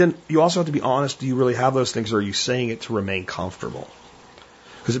 But then you also have to be honest. Do you really have those things, or are you saying it to remain comfortable?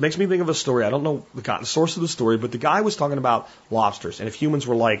 Because it makes me think of a story. I don't know the source of the story, but the guy was talking about lobsters. And if humans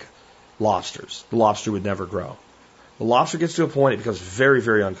were like lobsters, the lobster would never grow. The lobster gets to a point, it becomes very,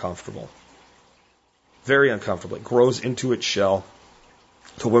 very uncomfortable. Very uncomfortable. It grows into its shell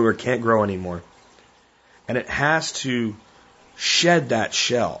to where it can't grow anymore. And it has to shed that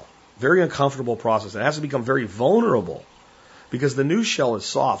shell. Very uncomfortable process. It has to become very vulnerable because the new shell is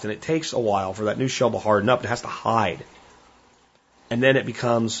soft and it takes a while for that new shell to harden up. It has to hide. And then it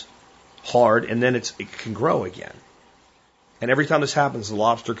becomes hard and then it can grow again. And every time this happens, the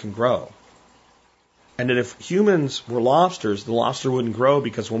lobster can grow. And then if humans were lobsters, the lobster wouldn't grow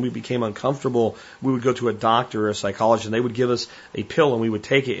because when we became uncomfortable, we would go to a doctor or a psychologist and they would give us a pill and we would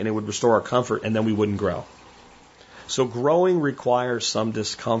take it and it would restore our comfort and then we wouldn't grow. So growing requires some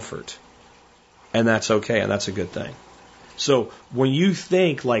discomfort. And that's okay and that's a good thing. So when you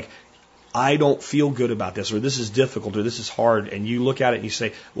think like I don't feel good about this, or this is difficult, or this is hard, and you look at it and you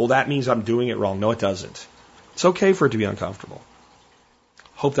say, well, that means I'm doing it wrong. No, it doesn't. It's okay for it to be uncomfortable.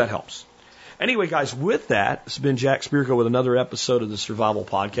 Hope that helps. Anyway, guys, with that, this has been Jack Spirko with another episode of the Survival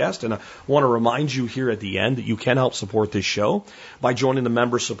Podcast, and I want to remind you here at the end that you can help support this show by joining the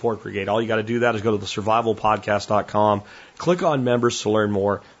Member Support Brigade. All you got to do that is go to thesurvivalpodcast.com, click on Members to learn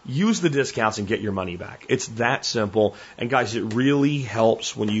more, use the discounts and get your money back. It's that simple, and guys, it really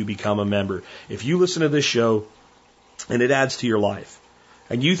helps when you become a member. If you listen to this show and it adds to your life,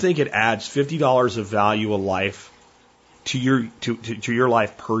 and you think it adds $50 of value of life to your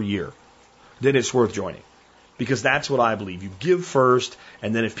life per year, then it's worth joining. Because that's what I believe. You give first,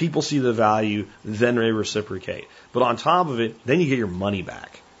 and then if people see the value, then they reciprocate. But on top of it, then you get your money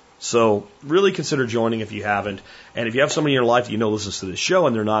back. So really consider joining if you haven't. And if you have somebody in your life that you know listens to this show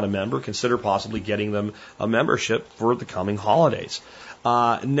and they're not a member, consider possibly getting them a membership for the coming holidays.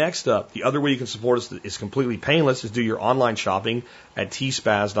 Next up, the other way you can support us is completely painless, is do your online shopping at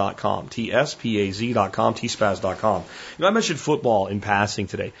tspaz.com, tspaz.com, tspaz.com. You know, I mentioned football in passing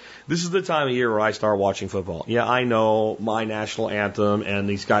today. This is the time of year where I start watching football. Yeah, I know my national anthem and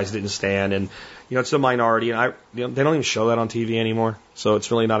these guys didn't stand, and you know, it's a minority, and they don't even show that on TV anymore, so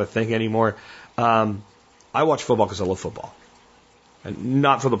it's really not a thing anymore. I watch football because I love football. And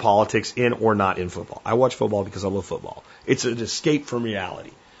not for the politics in or not in football. I watch football because I love football. It's an escape from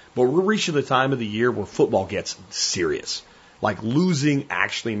reality. But we're reaching the time of the year where football gets serious. Like losing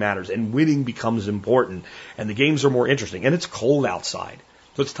actually matters and winning becomes important and the games are more interesting. And it's cold outside.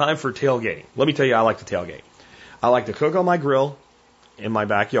 So it's time for tailgating. Let me tell you, I like to tailgate. I like to cook on my grill in my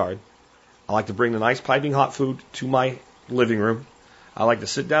backyard. I like to bring the nice piping hot food to my living room. I like to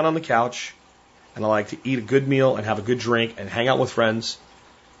sit down on the couch. And I like to eat a good meal and have a good drink and hang out with friends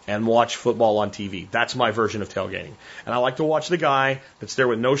and watch football on TV. That's my version of tailgating. And I like to watch the guy that's there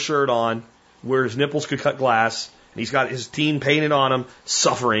with no shirt on, where his nipples could cut glass, and he's got his team painted on him,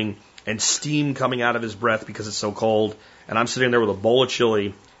 suffering, and steam coming out of his breath because it's so cold. And I'm sitting there with a bowl of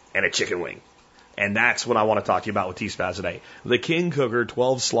chili and a chicken wing. And that's what I want to talk to you about with T-Spaz today. The King Cooker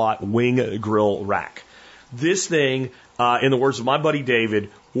 12-slot wing grill rack. This thing, in the words of my buddy David,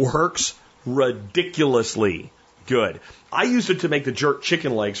 works ridiculously good. I used it to make the jerk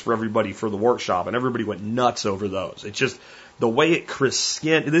chicken legs for everybody for the workshop, and everybody went nuts over those. It's just the way it crisps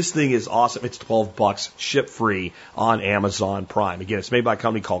skin. This thing is awesome. It's $12, ship free on Amazon Prime. Again, it's made by a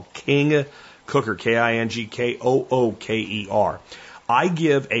company called King Cooker, Kingkooker. I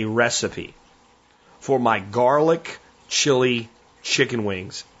give a recipe for my garlic chili chicken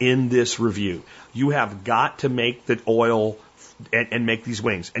wings in this review. You have got to make the oil and make these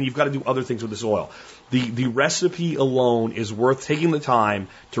wings. And you've got to do other things with this oil. The recipe alone is worth taking the time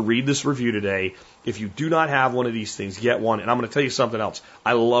to read this review today. If you do not have one of these things, get one. And I'm going to tell you something else.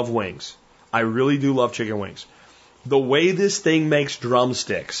 I love wings. I really do love chicken wings. The way this thing makes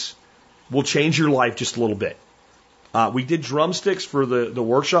drumsticks will change your life just a little bit. We did drumsticks for the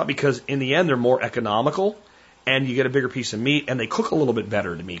workshop because in the end they're more economical and you get a bigger piece of meat and they cook a little bit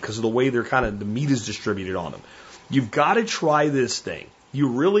better to me because of the way they're the meat is distributed on them. You've got to try this thing. You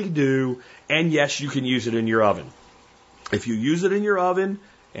really do. And yes, you can use it in your oven. If you use it in your oven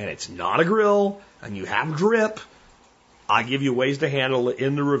and it's not a grill and you have drip, I give you ways to handle it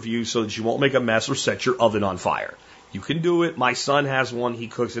in the review so that you won't make a mess or set your oven on fire. You can do it. My son has one. He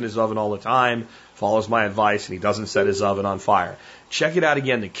cooks in his oven all the time, follows my advice, and he doesn't set his oven on fire. Check it out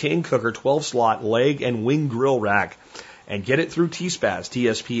again, the King Cooker 12-slot leg and wing grill rack, and get it through T-Spaz,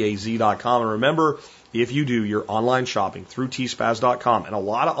 TSPAZ.com. And remember, if you do your online shopping through tspaz.com, and a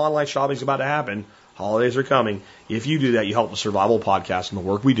lot of online shopping is about to happen, holidays are coming, if you do that, you help the Survival Podcast and the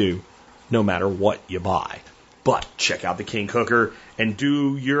work we do, no matter what you buy. But check out the King Cooker and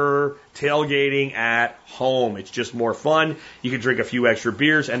do your tailgating at home. It's just more fun. You can drink a few extra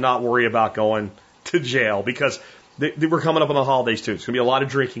beers and not worry about going to jail because we're coming up on the holidays too. It's going to be a lot of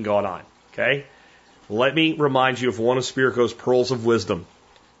drinking going on. Okay? Let me remind you of one of Spirko's pearls of wisdom.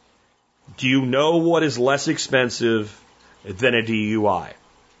 Do you know what is less expensive than a DUI?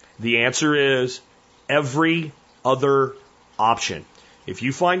 The answer is every other option. If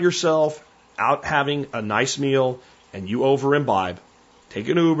you find yourself out having a nice meal and you over imbibe, take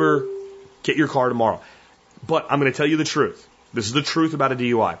an Uber, get your car tomorrow. But I'm going to tell you the truth. This is the truth about a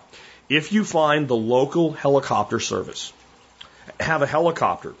DUI. If you find the local helicopter service, have a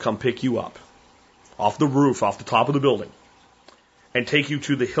helicopter come pick you up off the roof, off the top of the building, and take you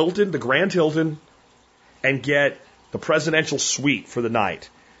to the Hilton, the Grand Hilton, and get the presidential suite for the night.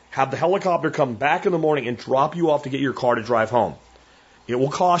 Have the helicopter come back in the morning and drop you off to get your car to drive home. It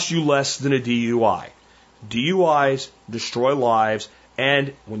will cost you less than a DUI. DUIs destroy lives,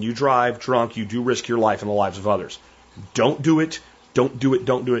 And when you drive drunk, you do risk your life and the lives of others. Don't do it. Don't do it.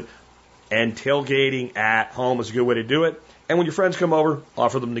 Don't do it. And tailgating at home is a good way to do it. And when your friends come over,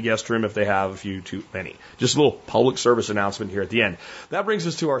 offer them the guest room if they have a few too many. Just a little public service announcement here at the end. That brings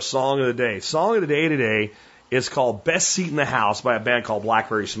us to our song of the day. Song of the day today is called Best Seat in the House by a band called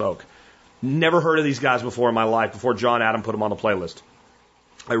Blackberry Smoke. Never heard of these guys before in my life, before John Adam put them on the playlist.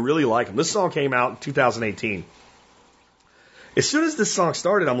 I really like them. This song came out in 2018. As soon as this song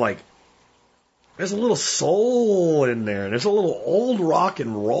started, I'm like, there's a little soul in there, and there's a little old rock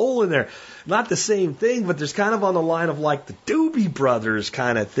and roll in there. Not the same thing, but there's kind of on the line of like the Doobie Brothers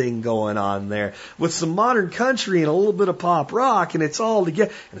kind of thing going on there, with some modern country and a little bit of pop rock, and it's all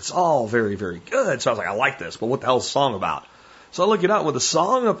together, and it's all very, very good. So I was like, I like this, but what the hell is the song about? So I look it up. What the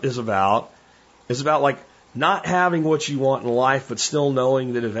song is about like not having what you want in life, but still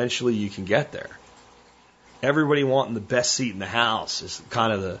knowing that eventually you can get there. Everybody wanting the best seat in the house is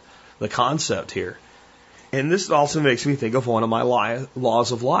kind of the concept here. And this also makes me think of one of my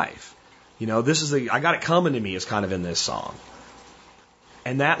laws of life. You know, this is I got it coming to me is kind of in this song.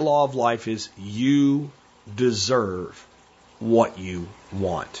 And that law of life is you deserve what you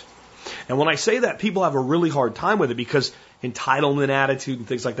want. And when I say that, people have a really hard time with it because entitlement attitude and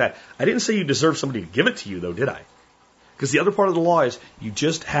things like that. I didn't say you deserve somebody to give it to you, though, did I? Because the other part of the law is you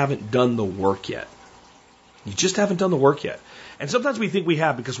just haven't done the work yet. You just haven't done the work yet. And sometimes we think we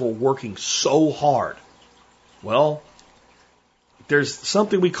have because we're working so hard. Well, there's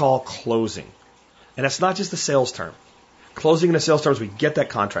something we call closing. And that's not just a sales term. Closing in a sales term is we get that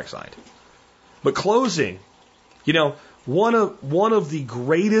contract signed. But closing, you know, one of the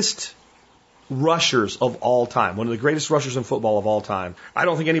greatest rushers of all time, one of the greatest rushers in football of all time, I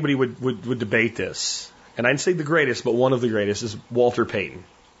don't think anybody would debate this. And I'd say the greatest, but one of the greatest is Walter Payton.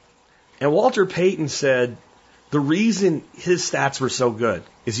 And Walter Payton said the reason his stats were so good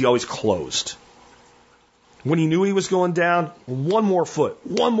is he always closed. When he knew he was going down, one more foot,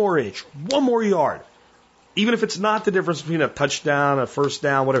 one more inch, one more yard. Even if it's not the difference between a touchdown, a first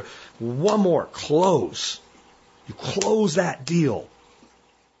down, whatever, one more, close. You close that deal.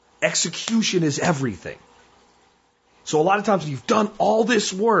 Execution is everything. So a lot of times when you've done all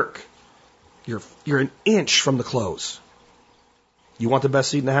this work, you're an inch from the close. You want the best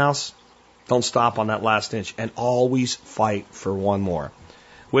seat in the house? Don't stop on that last inch and always fight for one more.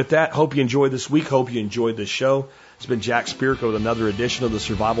 With that, hope you enjoyed this week. Hope you enjoyed this show. It's been Jack Spirko with another edition of the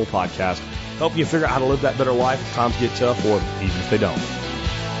Survival Podcast. Help you figure out how to live that better life if times get tough or even if they don't.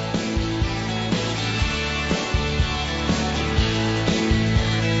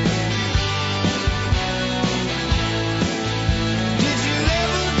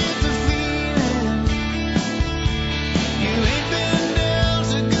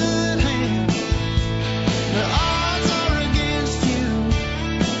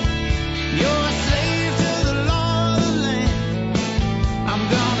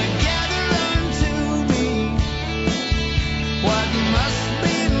 Must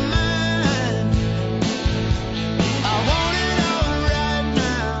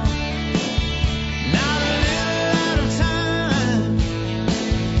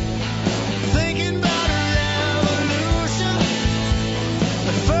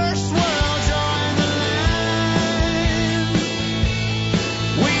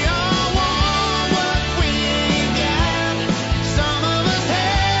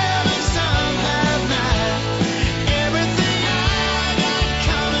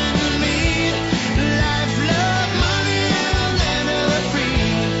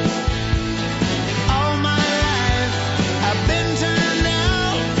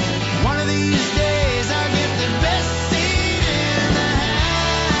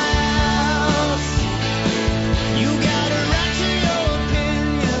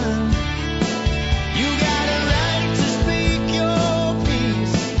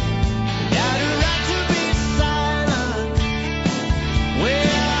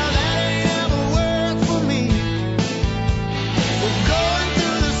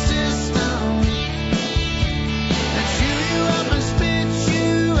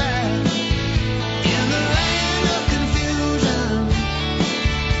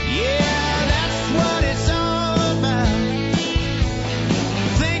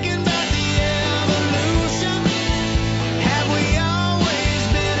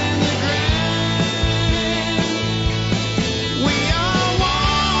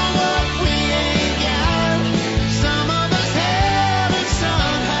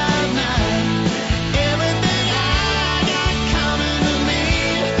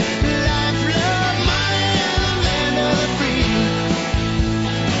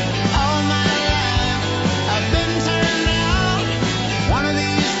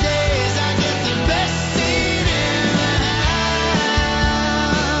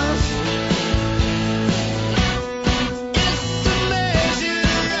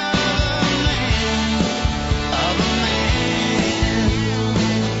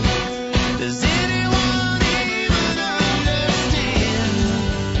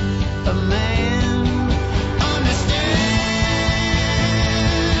a man.